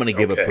 I'm going to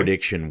give a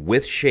prediction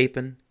with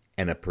Shapen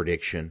and a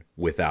prediction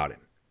without him,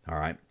 all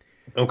right?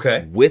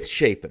 Okay. With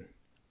Shapen,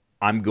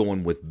 I'm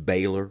going with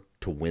Baylor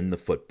to win the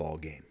football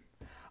game.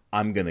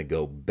 I'm going to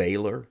go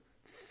Baylor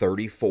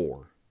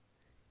 34,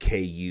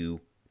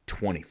 KU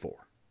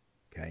 24.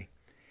 Okay?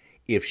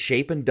 If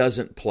Shapen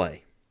doesn't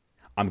play,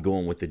 I'm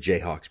going with the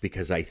Jayhawks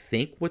because I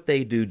think what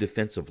they do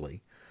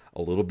defensively,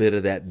 a little bit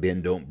of that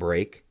bend don't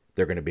break,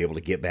 they're going to be able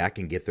to get back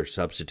and get their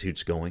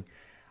substitutes going.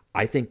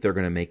 I think they're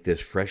going to make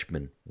this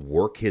freshman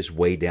work his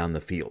way down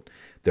the field.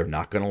 They're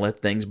not going to let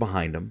things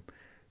behind him.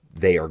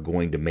 They are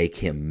going to make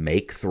him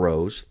make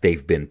throws.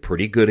 They've been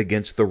pretty good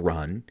against the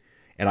run.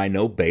 And I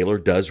know Baylor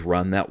does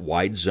run that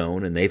wide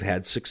zone, and they've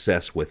had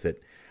success with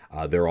it.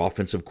 Their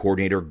offensive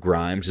coordinator,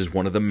 Grimes, is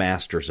one of the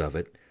masters of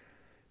it.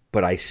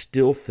 But I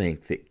still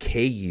think that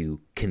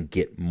KU can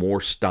get more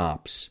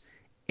stops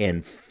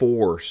and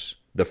force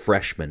the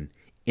freshman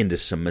into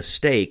some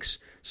mistakes,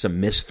 some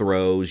missed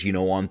throws,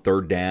 on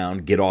third down,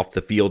 get off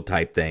the field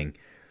type thing.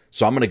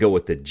 So I'm going to go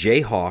with the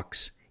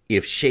Jayhawks.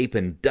 If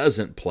Shapen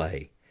doesn't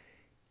play,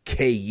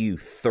 KU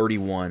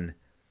 31,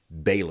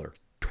 Baylor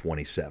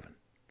 27.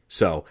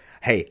 So,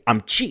 hey,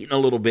 I'm cheating a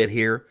little bit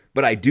here,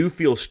 but I do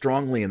feel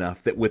strongly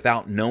enough that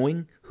without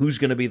knowing who's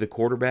going to be the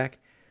quarterback,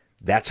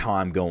 that's how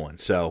I'm going.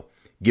 So,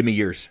 give me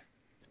yours.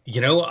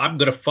 I'm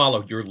going to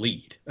follow your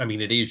lead. I mean,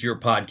 it is your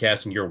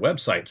podcast and your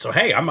website. So,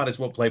 hey, I might as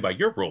well play by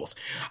your rules.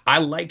 I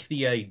like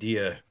the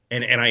idea,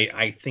 and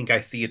I think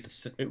I see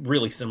it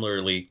really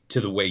similarly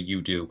to the way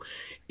you do,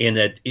 in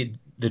that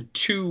the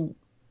two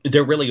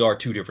there really are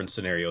two different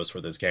scenarios for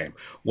this game.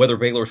 Whether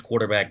Baylor's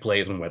quarterback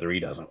plays and whether he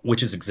doesn't,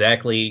 which is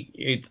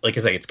exactly, like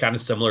I say, it's kind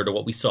of similar to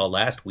what we saw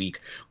last week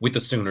with the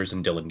Sooners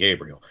and Dillon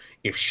Gabriel.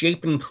 If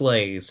Shapen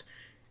plays,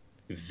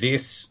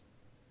 this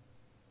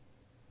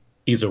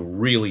is a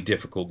really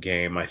difficult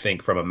game, I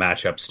think, from a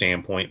matchup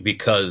standpoint,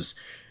 because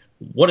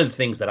one of the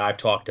things that I've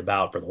talked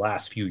about for the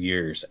last few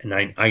years,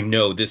 and I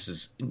know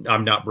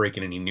I'm not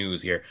breaking any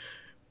news here,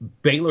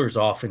 Baylor's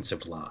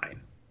offensive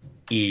line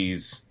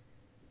is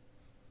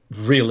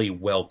really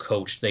well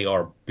coached. They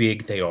are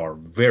big. They are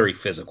very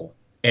physical,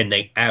 and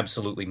they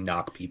absolutely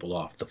knock people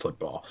off the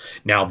football.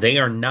 Now, they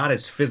are not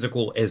as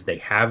physical as they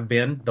have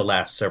been the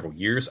last several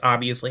years,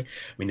 obviously. I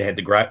mean, they had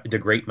the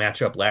great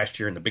matchup last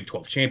year in the Big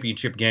 12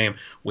 championship game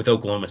with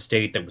Oklahoma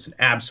State that was an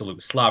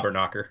absolute slobber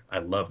knocker. I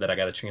love that I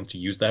got a chance to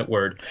use that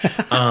word.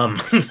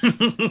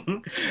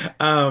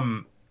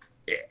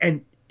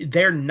 And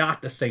they're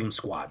not the same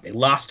squad. They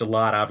lost a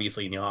lot,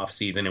 obviously, in the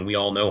offseason, and we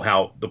all know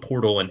how the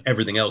portal and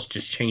everything else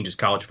just changes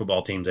college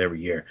football teams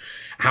every year.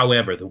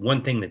 However, the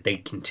one thing that they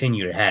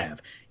continue to have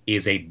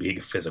is a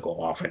big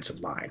physical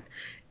offensive line.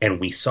 And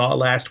we saw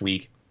last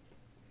week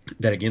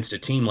that against a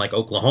team like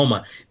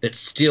Oklahoma that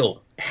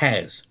still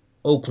has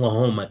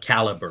Oklahoma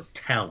caliber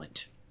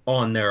talent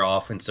on their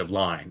offensive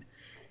line,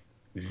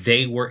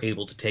 they were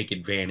able to take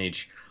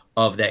advantage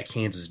of that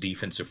Kansas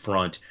defensive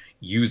front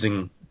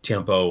using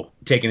tempo,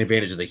 taking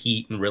advantage of the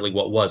heat, and really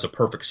what was a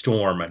perfect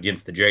storm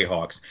against the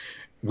Jayhawks.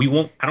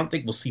 I don't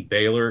think we'll see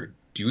Baylor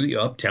do the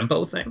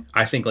up-tempo thing.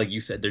 I think, like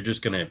you said, they're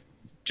just going to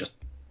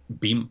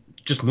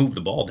just move the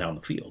ball down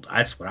the field.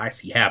 That's what I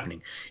see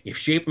happening. If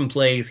Shapen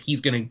plays,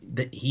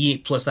 he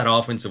plus that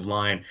offensive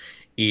line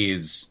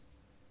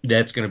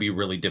that's going to be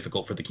really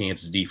difficult for the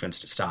Kansas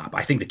defense to stop.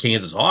 I think the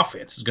Kansas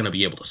offense is going to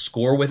be able to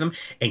score with them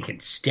and can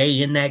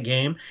stay in that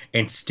game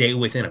and stay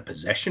within a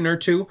possession or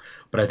two.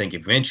 But I think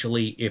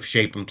eventually, if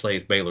Shapen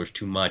plays Baylor's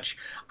too much,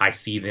 I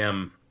see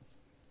Baylor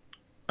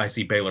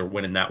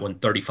winning that one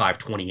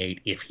 35-28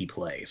 if he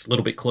plays. A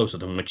little bit closer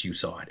than what you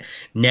saw it.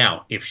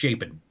 Now, if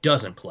Shapen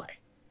doesn't play,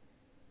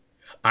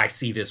 I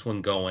see this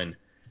one going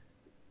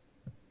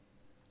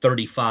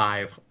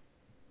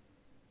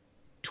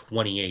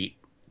 35-28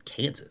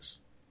 Kansas.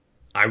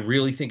 I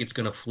really think it's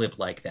going to flip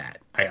like that.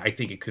 I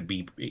think it could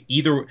be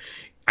either.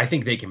 I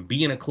think they can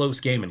be in a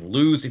close game and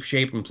lose if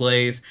Shapen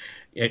plays.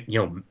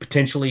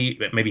 Potentially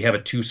maybe have a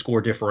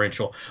 2-score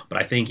differential.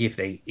 But I think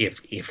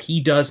if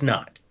he does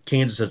not,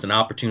 Kansas has an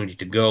opportunity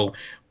to go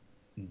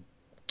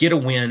get a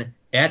win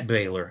at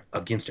Baylor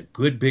against a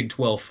good Big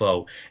 12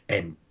 foe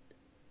and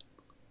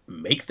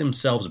make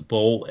themselves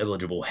bowl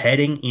eligible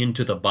heading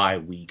into the bye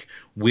week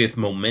with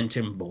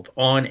momentum both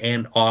on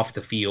and off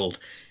the field.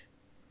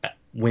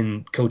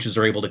 When coaches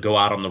are able to go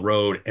out on the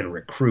road and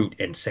recruit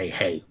and say,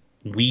 hey,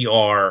 we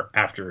are,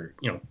 after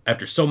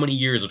so many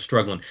years of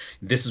struggling,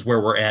 this is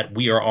where we're at.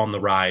 We are on the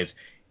rise.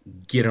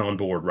 Get on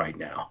board right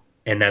now.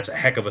 And that's a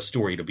heck of a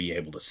story to be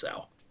able to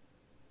sell.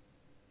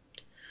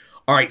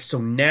 All right,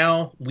 so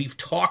now we've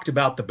talked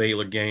about the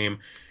Baylor game.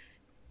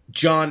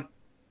 John,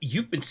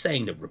 you've been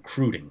saying that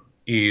recruiting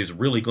is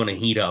really going to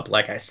heat up,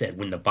 like I said,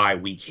 when the bye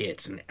week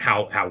hits, and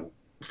how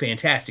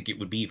fantastic it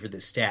would be for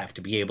this staff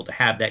to be able to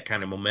have that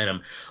kind of momentum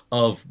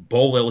of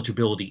bowl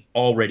eligibility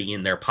already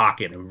in their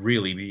pocket and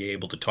really be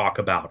able to talk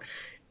about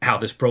how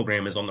this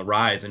program is on the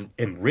rise and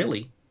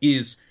really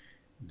is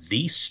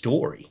the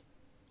story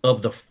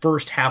of the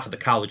first half of the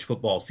college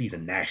football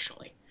season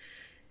nationally.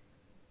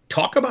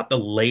 Talk about the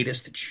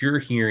latest that you're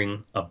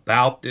hearing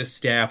about this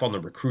staff on the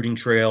recruiting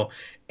trail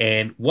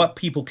and what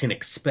people can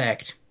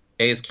expect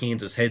as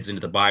Kansas heads into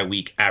the bye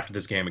week after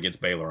this game against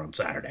Baylor on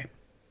Saturday.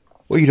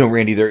 Well,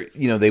 Randy,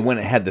 they went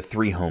and had the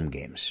 3 home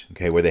games,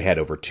 okay, where they had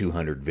over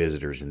 200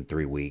 visitors in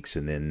 3 weeks,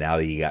 and then now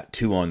you got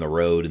 2 on the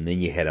road, and then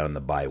you head on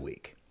the bye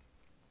week.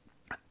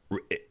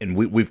 And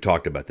we've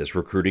talked about this.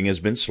 Recruiting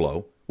has been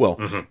slow. Well,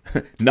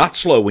 not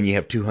slow when you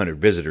have 200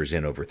 visitors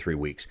in over 3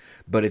 weeks,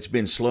 but it's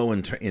been slow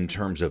in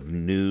terms of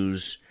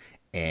news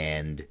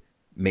and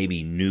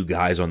maybe new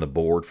guys on the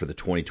board for the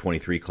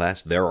 2023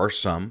 class. There are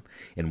some,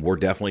 and we're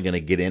definitely going to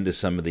get into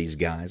some of these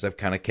guys. I've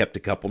kind of kept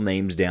a couple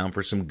names down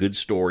for some good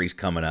stories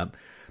coming up,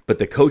 but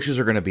the coaches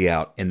are going to be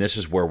out, and this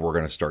is where we're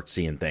going to start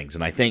seeing things.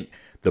 And I think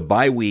the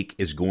bye week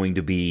is going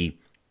to be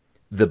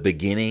the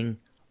beginning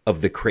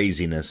of the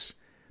craziness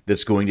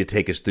that's going to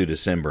take us through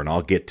December, and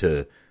I'll get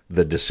to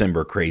the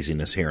December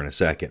craziness here in a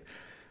second.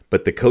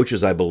 But the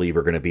coaches, I believe,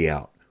 are going to be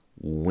out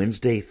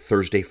Wednesday,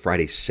 Thursday,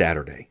 Friday,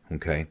 Saturday,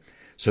 okay?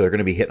 So they're going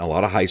to be hitting a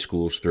lot of high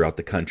schools throughout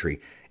the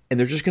country, and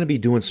they're just going to be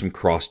doing some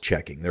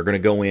cross-checking. They're going to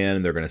go in,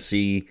 and they're going to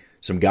see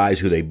some guys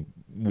who they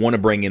want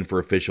to bring in for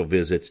official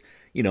visits,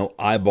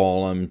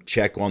 eyeball them,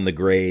 check on the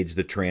grades,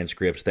 the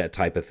transcripts, that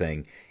type of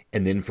thing.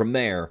 And then from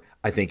there,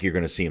 I think you're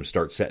going to see them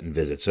start setting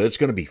visits. So it's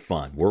going to be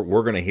fun.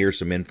 We're going to hear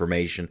some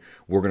information.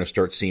 We're going to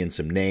start seeing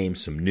some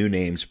names, some new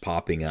names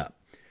popping up.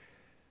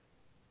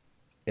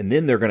 And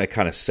then they're going to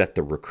kind of set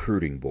the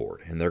recruiting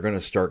board, and they're going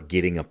to start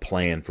getting a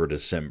plan for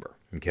December,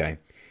 okay?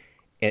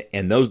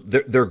 And those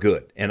they're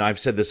good. And I've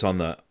said this on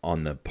the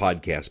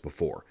podcast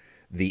before.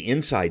 the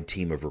inside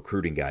team of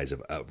recruiting guys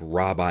of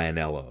Rob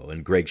Ianello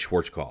and Greg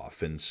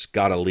Schwarzkopf and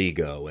Scott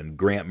Aligo and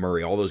Grant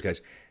Murray, all those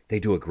guys, they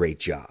do a great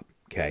job,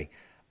 okay?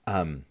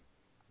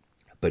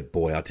 But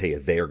boy, I'll tell you,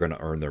 they are going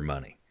to earn their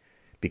money.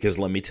 Because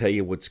let me tell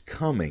you what's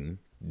coming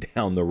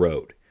down the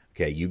road.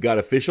 Okay, you got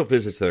official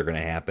visits that are going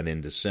to happen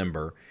in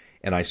December,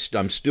 and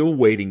I'm still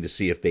waiting to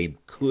see if they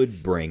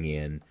could bring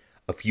in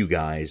a few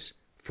guys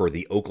for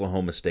the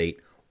Oklahoma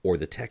State or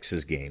the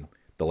Texas game,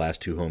 the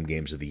last 2 home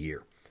games of the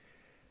year.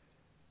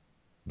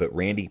 But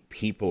Randy,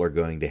 people are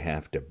going to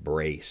have to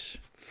brace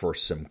for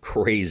some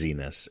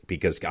craziness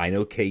because I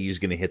know KU's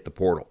going to hit the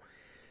portal.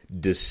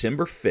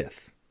 December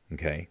 5th,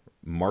 okay,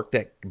 mark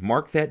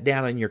that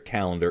down on your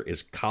calendar,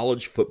 is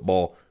College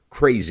Football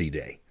Crazy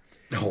Day.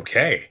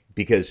 Okay.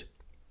 Because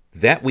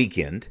that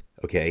weekend,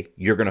 okay,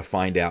 you're going to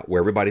find out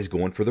where everybody's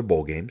going for their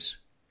bowl games.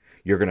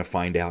 You're going to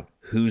find out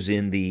who's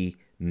in the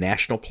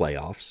national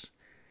playoffs.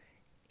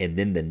 And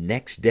then the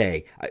next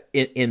day,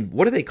 in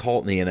what do they call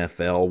it in the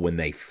NFL when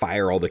they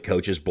fire all the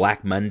coaches?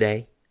 Black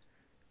Monday?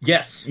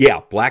 Yes.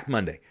 Yeah, Black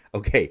Monday.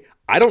 Okay,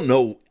 I don't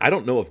know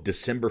if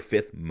December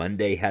 5th,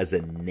 Monday, has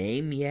a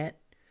name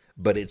yet,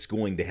 but it's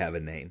going to have a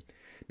name.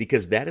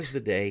 Because that is the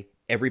day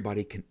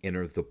everybody can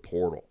enter the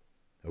portal,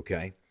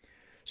 okay?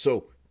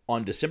 So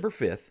on December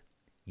 5th,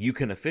 you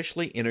can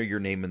officially enter your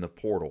name in the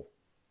portal,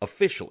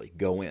 officially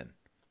go in.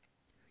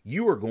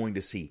 You are going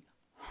to see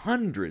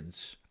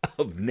hundreds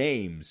of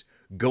names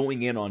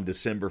going in on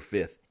December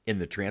 5th in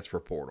the transfer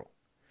portal.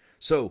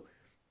 So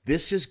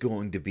this is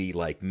going to be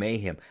like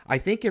mayhem. I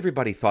think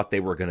everybody thought they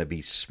were going to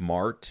be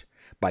smart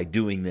by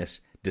doing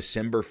this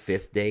December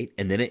 5th date,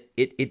 and then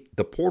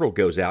the portal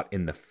goes out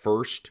in the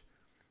first,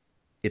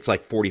 it's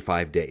like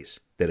 45 days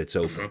that it's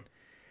open. Mm-hmm.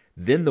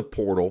 Then the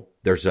portal,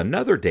 there's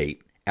another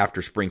date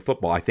after spring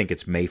football. I think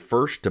it's May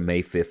 1st to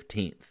May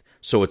 15th.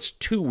 So it's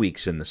 2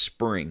 weeks in the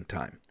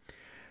springtime.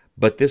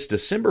 But this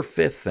December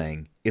 5th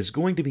thing is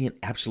going to be an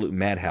absolute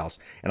madhouse.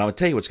 And I'll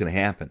tell you what's going to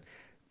happen.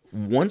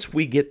 Once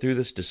we get through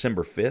this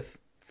December 5th,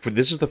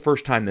 this is the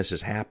first time this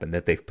has happened,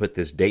 that they've put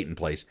this date in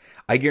place.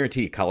 I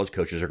guarantee you college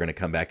coaches are going to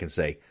come back and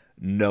say,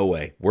 no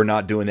way, we're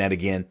not doing that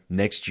again.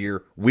 Next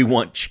year, we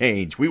want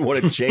change. We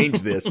want to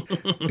change this.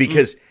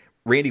 Because,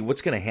 Randy,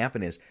 what's going to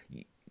happen is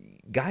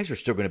guys are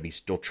still going to be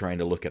trying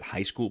to look at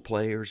high school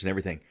players and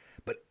everything.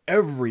 But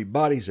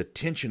everybody's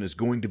attention is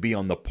going to be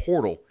on the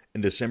portal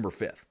in December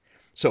 5th.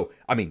 So,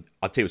 I mean,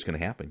 I'll tell you what's going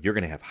to happen. You're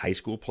going to have high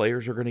school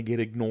players are going to get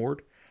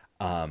ignored.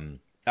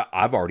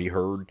 I've already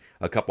heard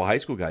a couple of high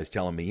school guys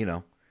telling me,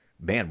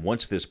 man,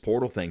 once this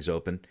portal thing's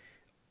open,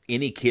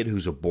 any kid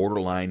who's a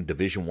borderline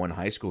Division I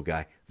high school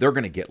guy, they're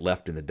going to get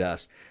left in the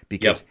dust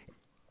because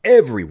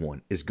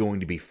everyone is going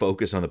to be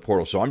focused on the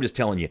portal. So I'm just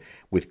telling you,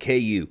 with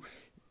KU,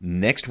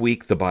 next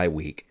week, the bye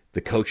week,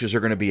 the coaches are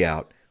going to be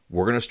out.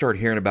 We're going to start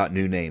hearing about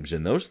new names,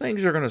 and those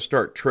things are going to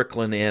start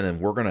trickling in, and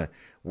we're going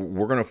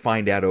to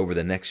find out over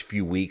the next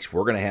few weeks.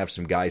 We're going to have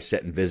some guys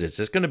setting visits.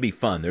 It's going to be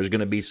fun. There's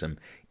going to be some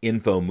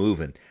info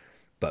moving.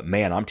 But,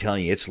 man, I'm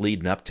telling you, it's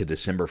leading up to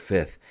December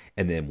 5th.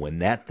 And then when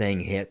that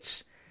thing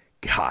hits,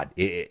 God,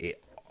 it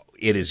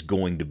is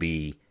going to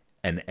be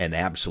an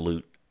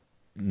absolute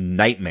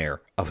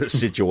nightmare of a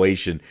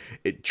situation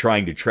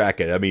trying to track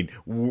it. I mean,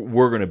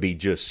 we're going to be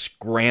just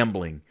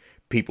scrambling,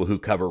 people who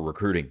cover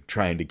recruiting,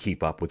 trying to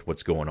keep up with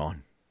what's going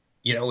on.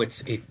 You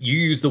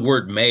use the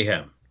word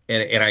mayhem,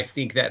 and I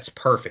think that's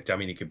perfect. I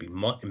mean, it could be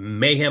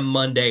Mayhem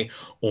Monday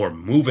or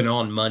Moving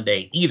On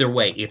Monday. Either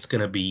way, it's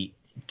going to be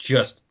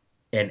just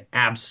an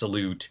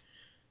absolute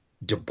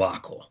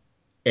debacle.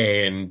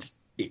 And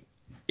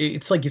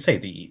it's like you say,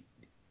 the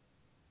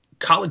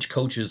college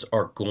coaches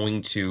are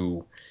going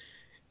to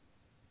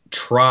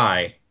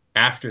try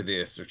after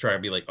this, or try to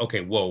be like,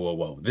 okay,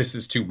 whoa, this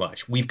is too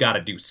much. We've got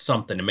to do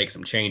something to make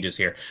some changes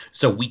here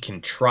so we can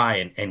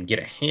try and get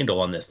a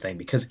handle on this thing,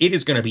 because it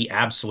is going to be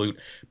absolute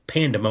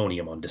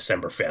pandemonium on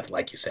December 5th,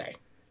 like you say.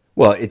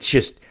 Well, it's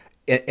just,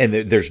 and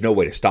there's no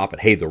way to stop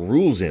it. Hey, the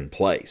rule's in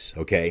place,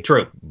 okay?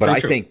 True. But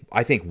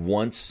I think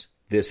once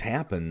this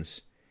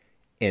happens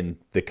and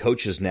the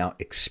coaches now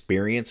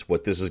experience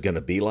what this is going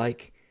to be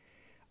like,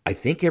 I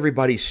think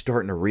everybody's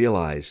starting to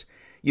realize,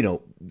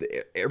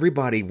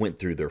 everybody went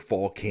through their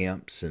fall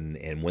camps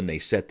and when they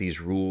set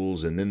these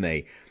rules, and then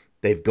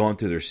they've gone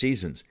through their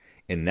seasons.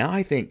 And now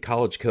I think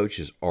college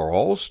coaches are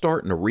all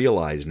starting to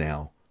realize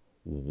now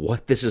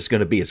what this is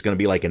going to be. It's going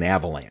to be like an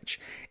avalanche.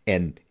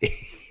 And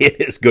it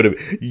is going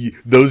to,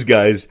 those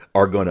guys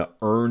are going to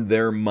earn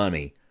their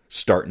money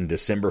starting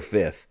December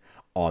 5th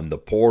on the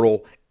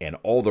portal and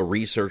all the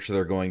research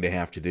they're going to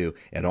have to do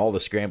and all the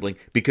scrambling,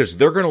 because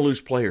they're going to lose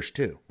players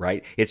too,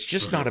 right? It's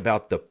just not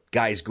about the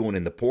guys going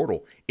in the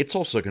portal. It's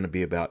also going to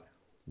be about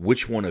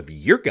which one of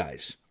your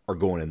guys are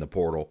going in the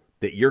portal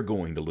that you're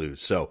going to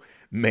lose. So,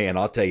 man,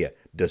 I'll tell you,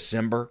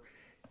 December,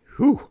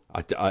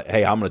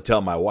 hey, I'm going to tell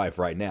my wife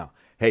right now,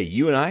 hey,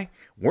 you and I,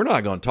 we're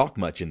not going to talk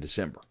much in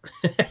December.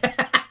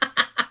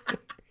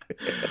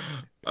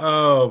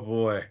 Oh,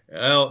 boy.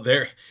 Well,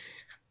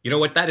 you know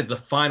what? That is the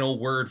final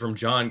word from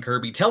John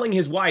Kirby, telling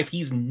his wife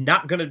he's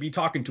not going to be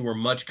talking to her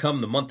much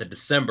come the month of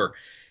December.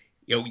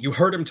 You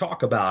heard him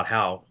talk about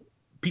how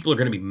people are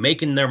going to be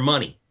making their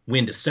money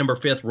when December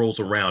 5th rolls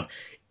around.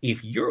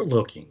 If you're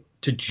looking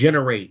to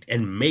generate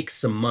and make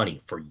some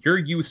money for your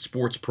youth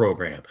sports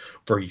program,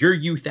 for your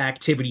youth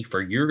activity,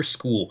 for your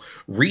school,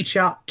 reach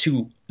out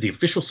to the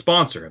official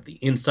sponsor of the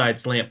Inside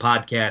Slant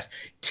podcast,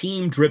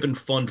 Team Driven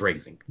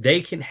Fundraising. They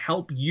can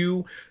help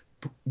you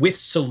with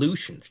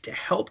solutions to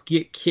help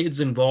get kids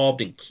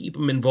involved and keep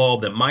them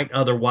involved that might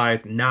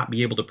otherwise not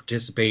be able to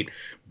participate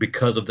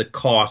because of the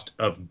cost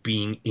of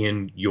being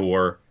in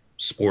your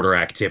sport or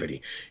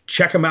activity.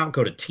 Check them out.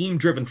 Go to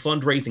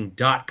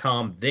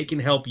teamdrivenfundraising.com. They can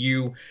help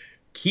you.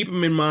 Keep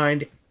them in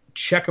mind.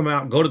 Check them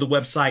out. Go to the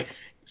website.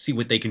 See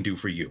what they can do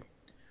for you.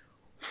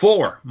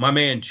 For my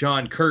man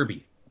John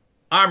Kirby,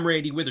 I'm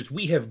Randy Withers.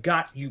 We have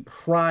got you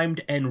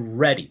primed and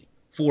ready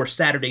for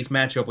Saturday's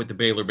matchup with the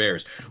Baylor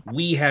Bears.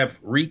 We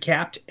have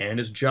recapped and,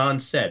 as John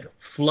said,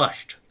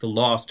 flushed the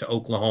loss to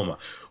Oklahoma.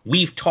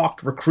 We've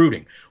talked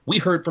recruiting. We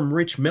heard from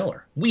Rich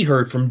Miller. We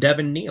heard from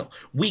Devin Neal.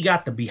 We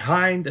got the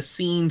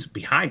behind-the-scenes,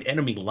 behind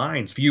enemy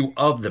lines view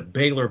of the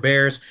Baylor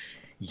Bears.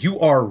 You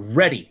are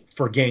ready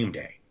for game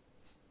day.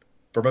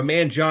 For my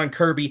man John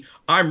Kirby,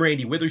 I'm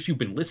Randy Withers. You've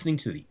been listening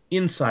to the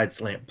Inside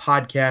Slant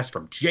podcast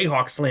from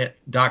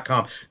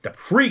JayhawkSlant.com, the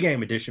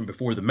pregame edition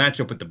before the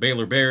matchup with the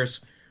Baylor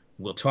Bears.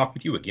 We'll talk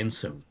with you again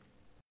soon.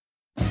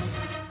 This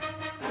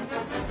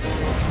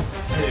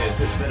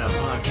has been a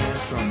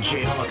podcast from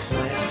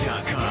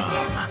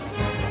JayhawkSlant.com.